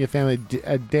family,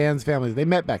 Dan's family. They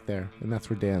met back there, and that's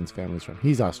where Dan's family's from.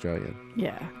 He's Australian.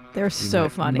 Yeah. They're so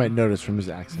funny. You might notice from his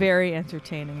accent. Very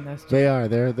entertaining, those two. They are.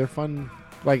 They're fun.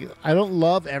 Like, I don't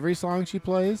love every song she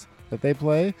plays that they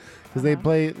play, because they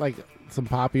play like some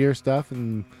poppier stuff,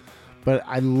 but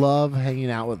I love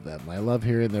hanging out with them. I love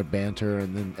hearing their banter,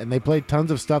 and they play tons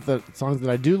of songs that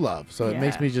I do love. So it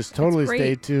makes me just totally great.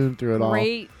 stay tuned through it all.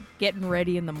 Great getting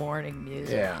ready in the morning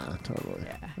music. Yeah, totally.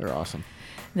 Yeah. They're awesome.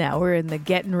 Now we're in the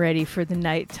getting ready for the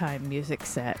nighttime music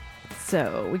set.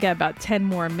 So we got about 10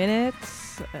 more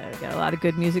minutes. Got a lot of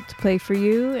good music to play for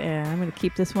you, and I'm going to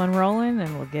keep this one rolling,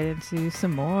 and we'll get into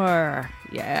some more.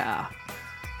 Yeah.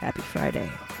 Happy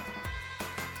Friday.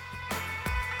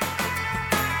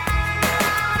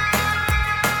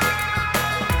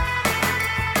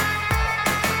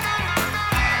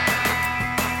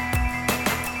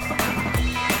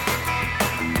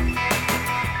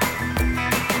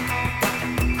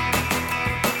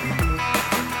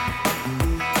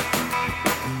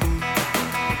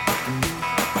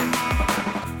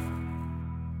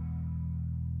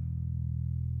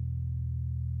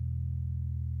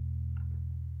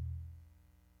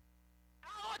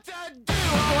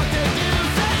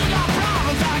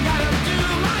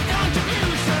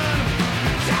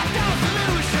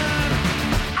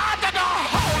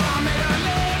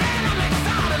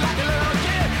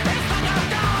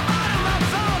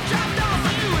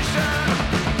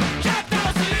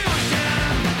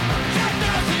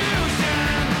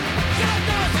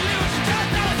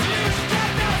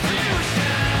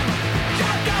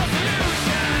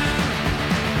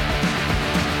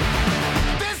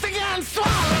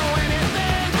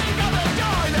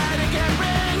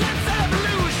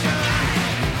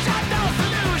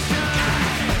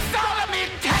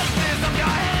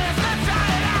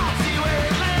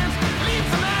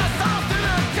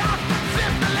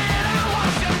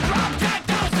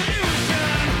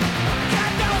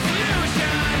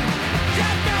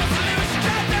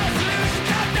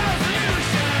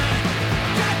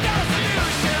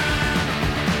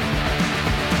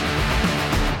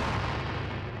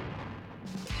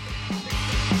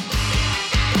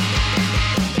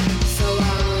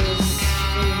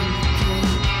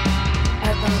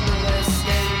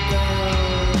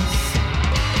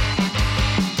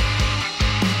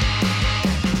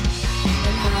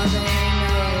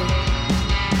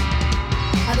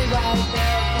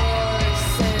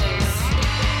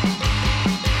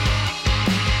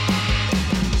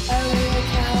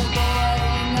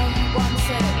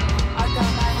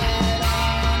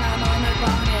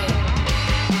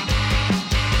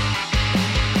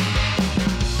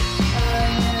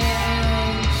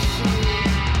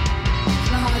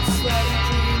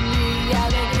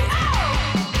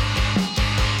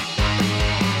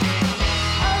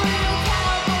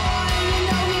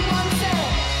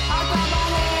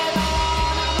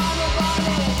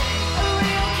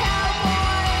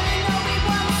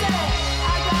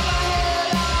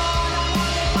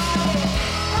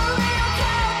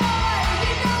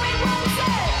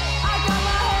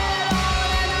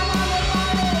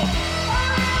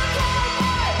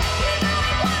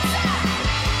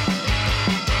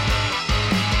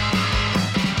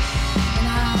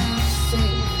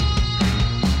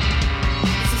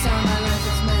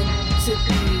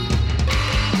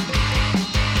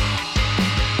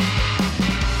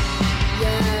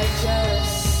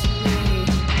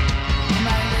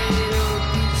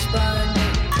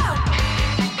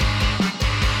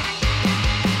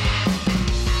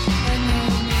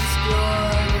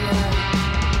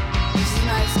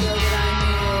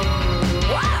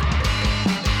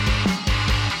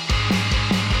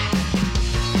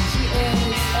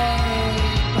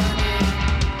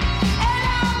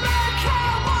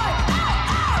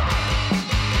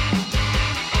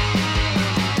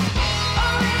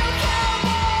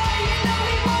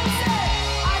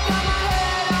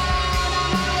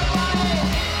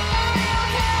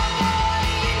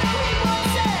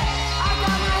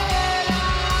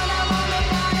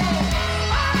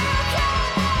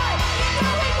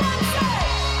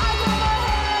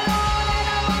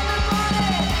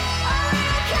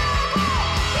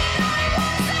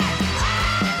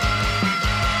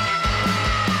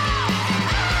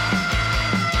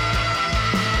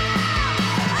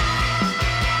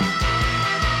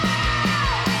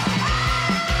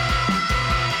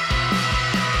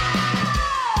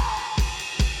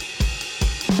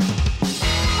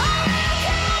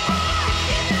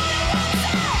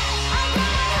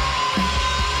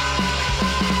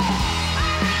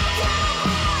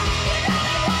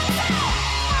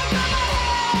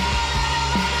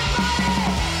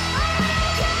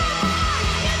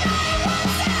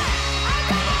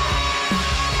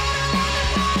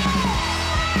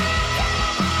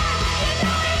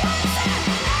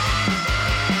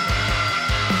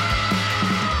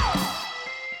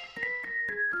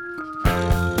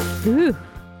 Ooh.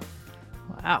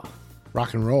 Wow.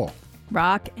 Rock and roll.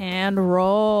 Rock and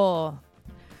roll.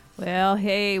 Well,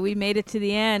 hey, we made it to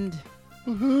the end.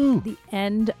 Woohoo. The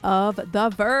end of The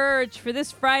Verge for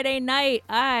this Friday night.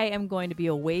 I am going to be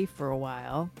away for a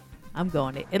while. I'm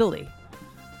going to Italy.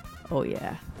 Oh,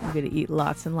 yeah. I'm going to eat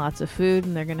lots and lots of food,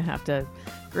 and they're going to have to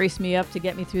grace me up to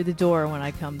get me through the door when I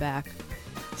come back.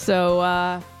 So,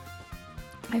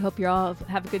 I hope you all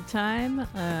have a good time.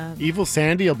 Evil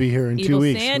Sandy will be here in 2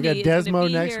 weeks. Sandy We got is gonna Desmo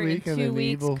be next here week, in and 2 then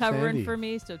weeks Evil covering Sandy. for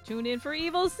me. So tune in for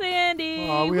Evil Sandy.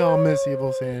 Oh, we all miss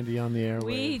Evil Sandy on the airwaves.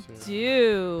 We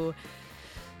do.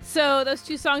 So those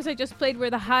two songs I just played were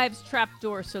The Hive's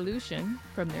Trapdoor Solution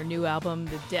from their new album,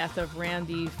 The Death of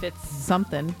Randy Fitz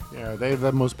Something. Yeah, are they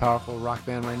the most powerful rock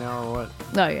band right now, or what?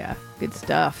 Oh, yeah. Good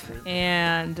stuff.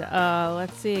 And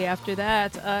let's see. After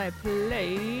that, I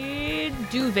played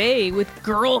Duvet with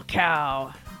Girl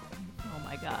Cow. Oh,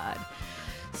 my God.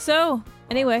 So,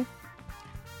 anyway,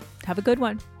 have a good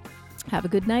one. Have a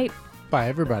good night. Bye,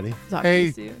 everybody. Talk to Hey,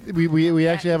 you soon. we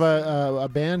actually have a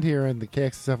band here in the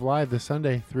KXSF Live this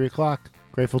Sunday, 3 o'clock.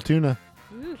 Grateful Tuna.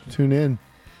 Ooh. Tune in.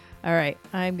 All right,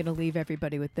 I'm going to leave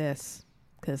everybody with this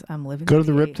because I'm living Go in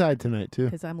to the the Riptide tonight, too.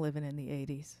 Because I'm living in the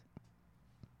 80s.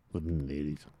 Living in the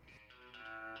 80s.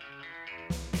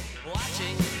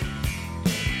 Watching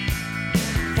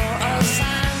for a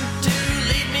sign to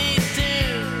lead me to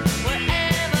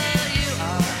wherever you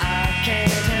are. I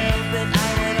can't help it, I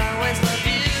would always love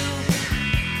you.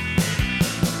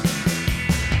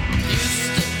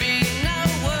 Used to be no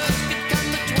words could come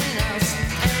between us.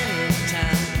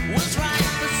 Anytime was right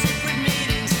for secret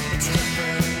meetings. It's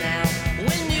different now.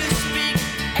 When you speak,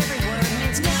 every word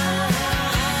means no.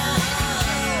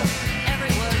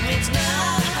 Every word means no.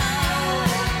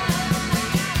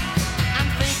 I'm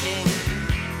thinking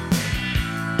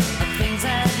of things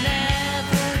that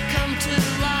never come to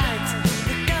light.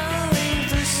 We're going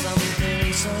through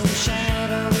something so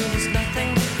shadowy, there's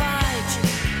nothing to fight.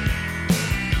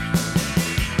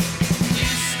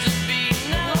 Used to be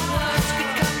no words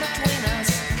could come between us.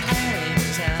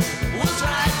 Anytime was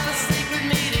right for secret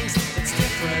meetings. It's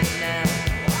different now.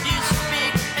 You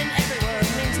speak and every word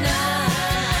means no.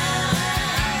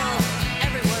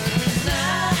 Every word means no.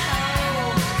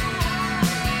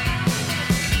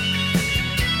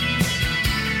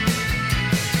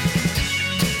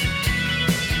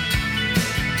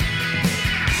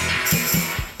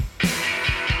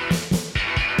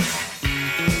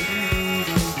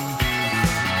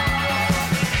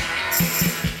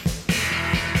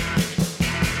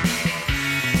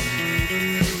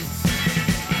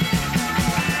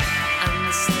 I'm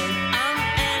the same, I'm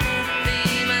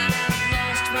anything, I have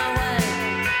lost my way.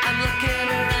 I'm looking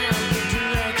around for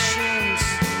directions,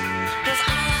 'cause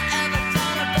all I ever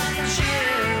thought about was you.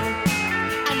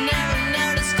 I never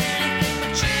noticed anything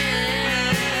but you.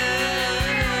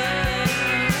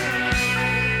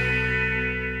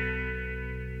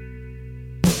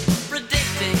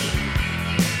 Predicting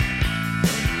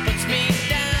puts me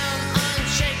down on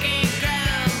shaky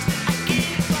ground. I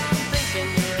keep on thinking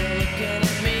you're looking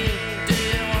at me. Do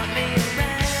you want me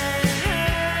around?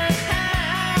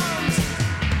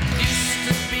 Used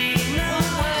to be no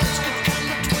words could come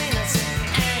between us.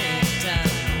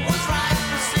 Anytime was right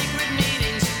for secret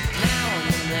meetings. Now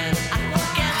and then I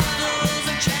forget the rules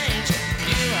and change.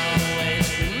 You always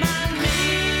remind me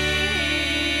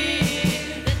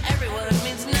that every word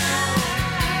means no.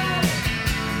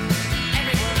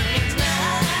 Every word means no.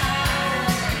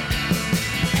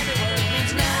 Every word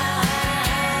means no.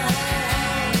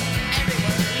 Every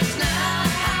word means no.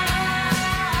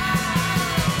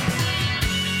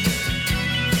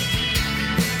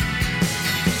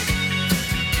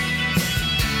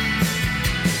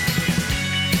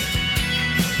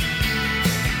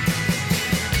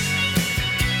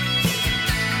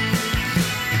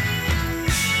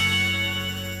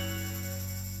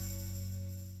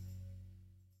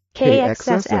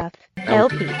 KXSF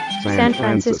LP San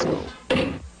Francisco.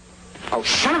 Oh,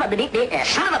 son of a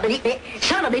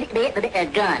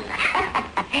gun.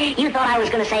 You thought I was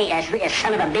going to say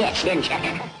son of a bitch, didn't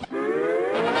you?